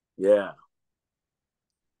 Yeah.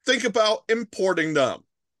 Think about importing them.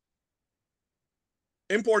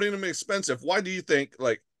 Importing them is expensive. Why do you think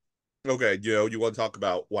like okay, you want to talk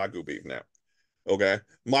about Wagyu beef now? Okay.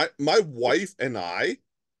 My wife and I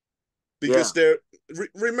because Yeah. there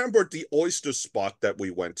remember the oyster spot that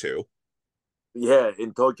we went to? Yeah.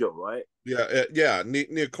 In Tokyo, right? Yeah, yeah,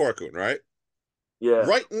 near Korkun, right? Yeah.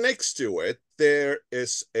 Right next to it, there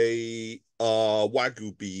is a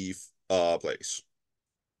Wagyu beef place.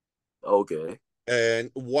 Okay. And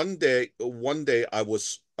one day I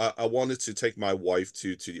wanted to take my wife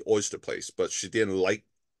to the oyster place, but she didn't like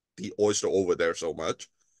the oyster over there so much,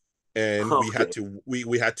 and Okay.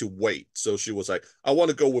 we had to wait. So she was like, "I want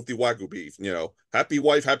to go with the Wagyu beef, happy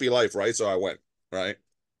wife, happy life, right?" So I went, right,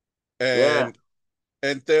 Yeah.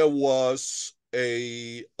 and there was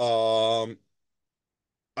a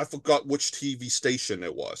I forgot which TV station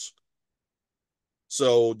it was.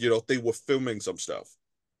 So, they were filming some stuff.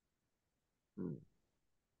 Mm.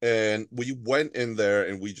 And we went in there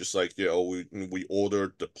and we just like, we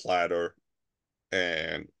ordered the platter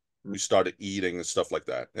and we started eating and stuff like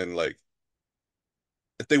that. And like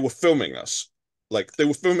they were filming us. Like they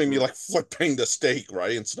were filming me Mm. like flipping the steak,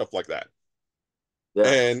 right? And stuff like that.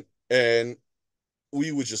 Yeah. And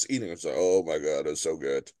we were just eating. It's like, oh my God, it's so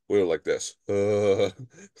good. We were like this. We're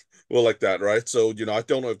like that, right? So, I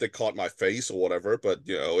don't know if they caught my face or whatever, but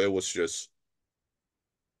it was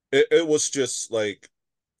just like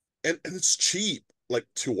and it's cheap, like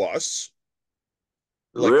to us.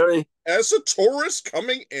 Like Really? as a tourist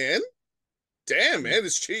coming in, damn Mm. man,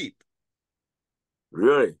 it's cheap.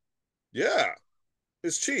 Really? Yeah,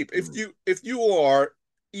 it's cheap. Mm. If you are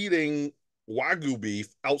eating Wagyu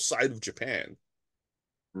beef outside of Japan,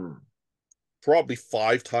 Mm. probably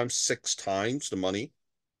 5 times, 6 times the money.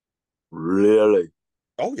 Really?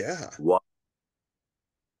 Oh yeah. What?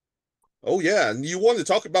 Oh yeah. And you want to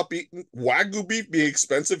talk about Wagyu beef being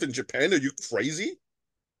expensive in Japan? Are you crazy?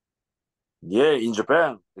 Yeah, in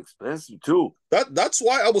Japan, expensive too. That's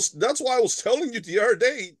why I was telling you the other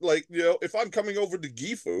day, like, if I'm coming over to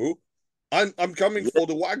Gifu, I'm coming Yeah. for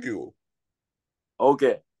the Wagyu.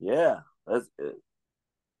 Okay. Yeah. That's it.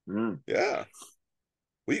 Mm. Yeah.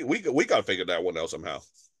 We gotta figure that one out somehow.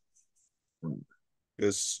 Mm.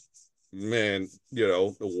 Because man,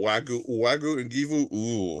 the Wagyu and Gifu,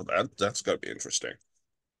 ooh, that's gonna be interesting.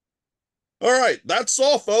 All right, that's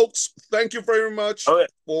all, folks. Thank you very much Okay.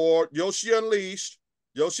 for Yoshi Unleashed.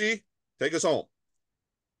 Yoshi, take us home.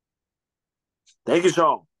 Thank you,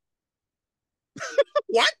 Sean.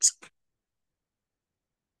 What?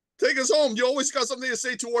 Take us home. You always got something to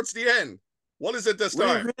say towards the end. What is it this We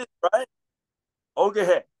time? finished, right?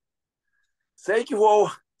 Okay. Thank you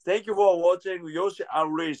for Thank you for watching Yoshi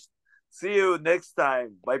Unleashed. See you next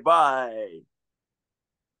time. Bye bye.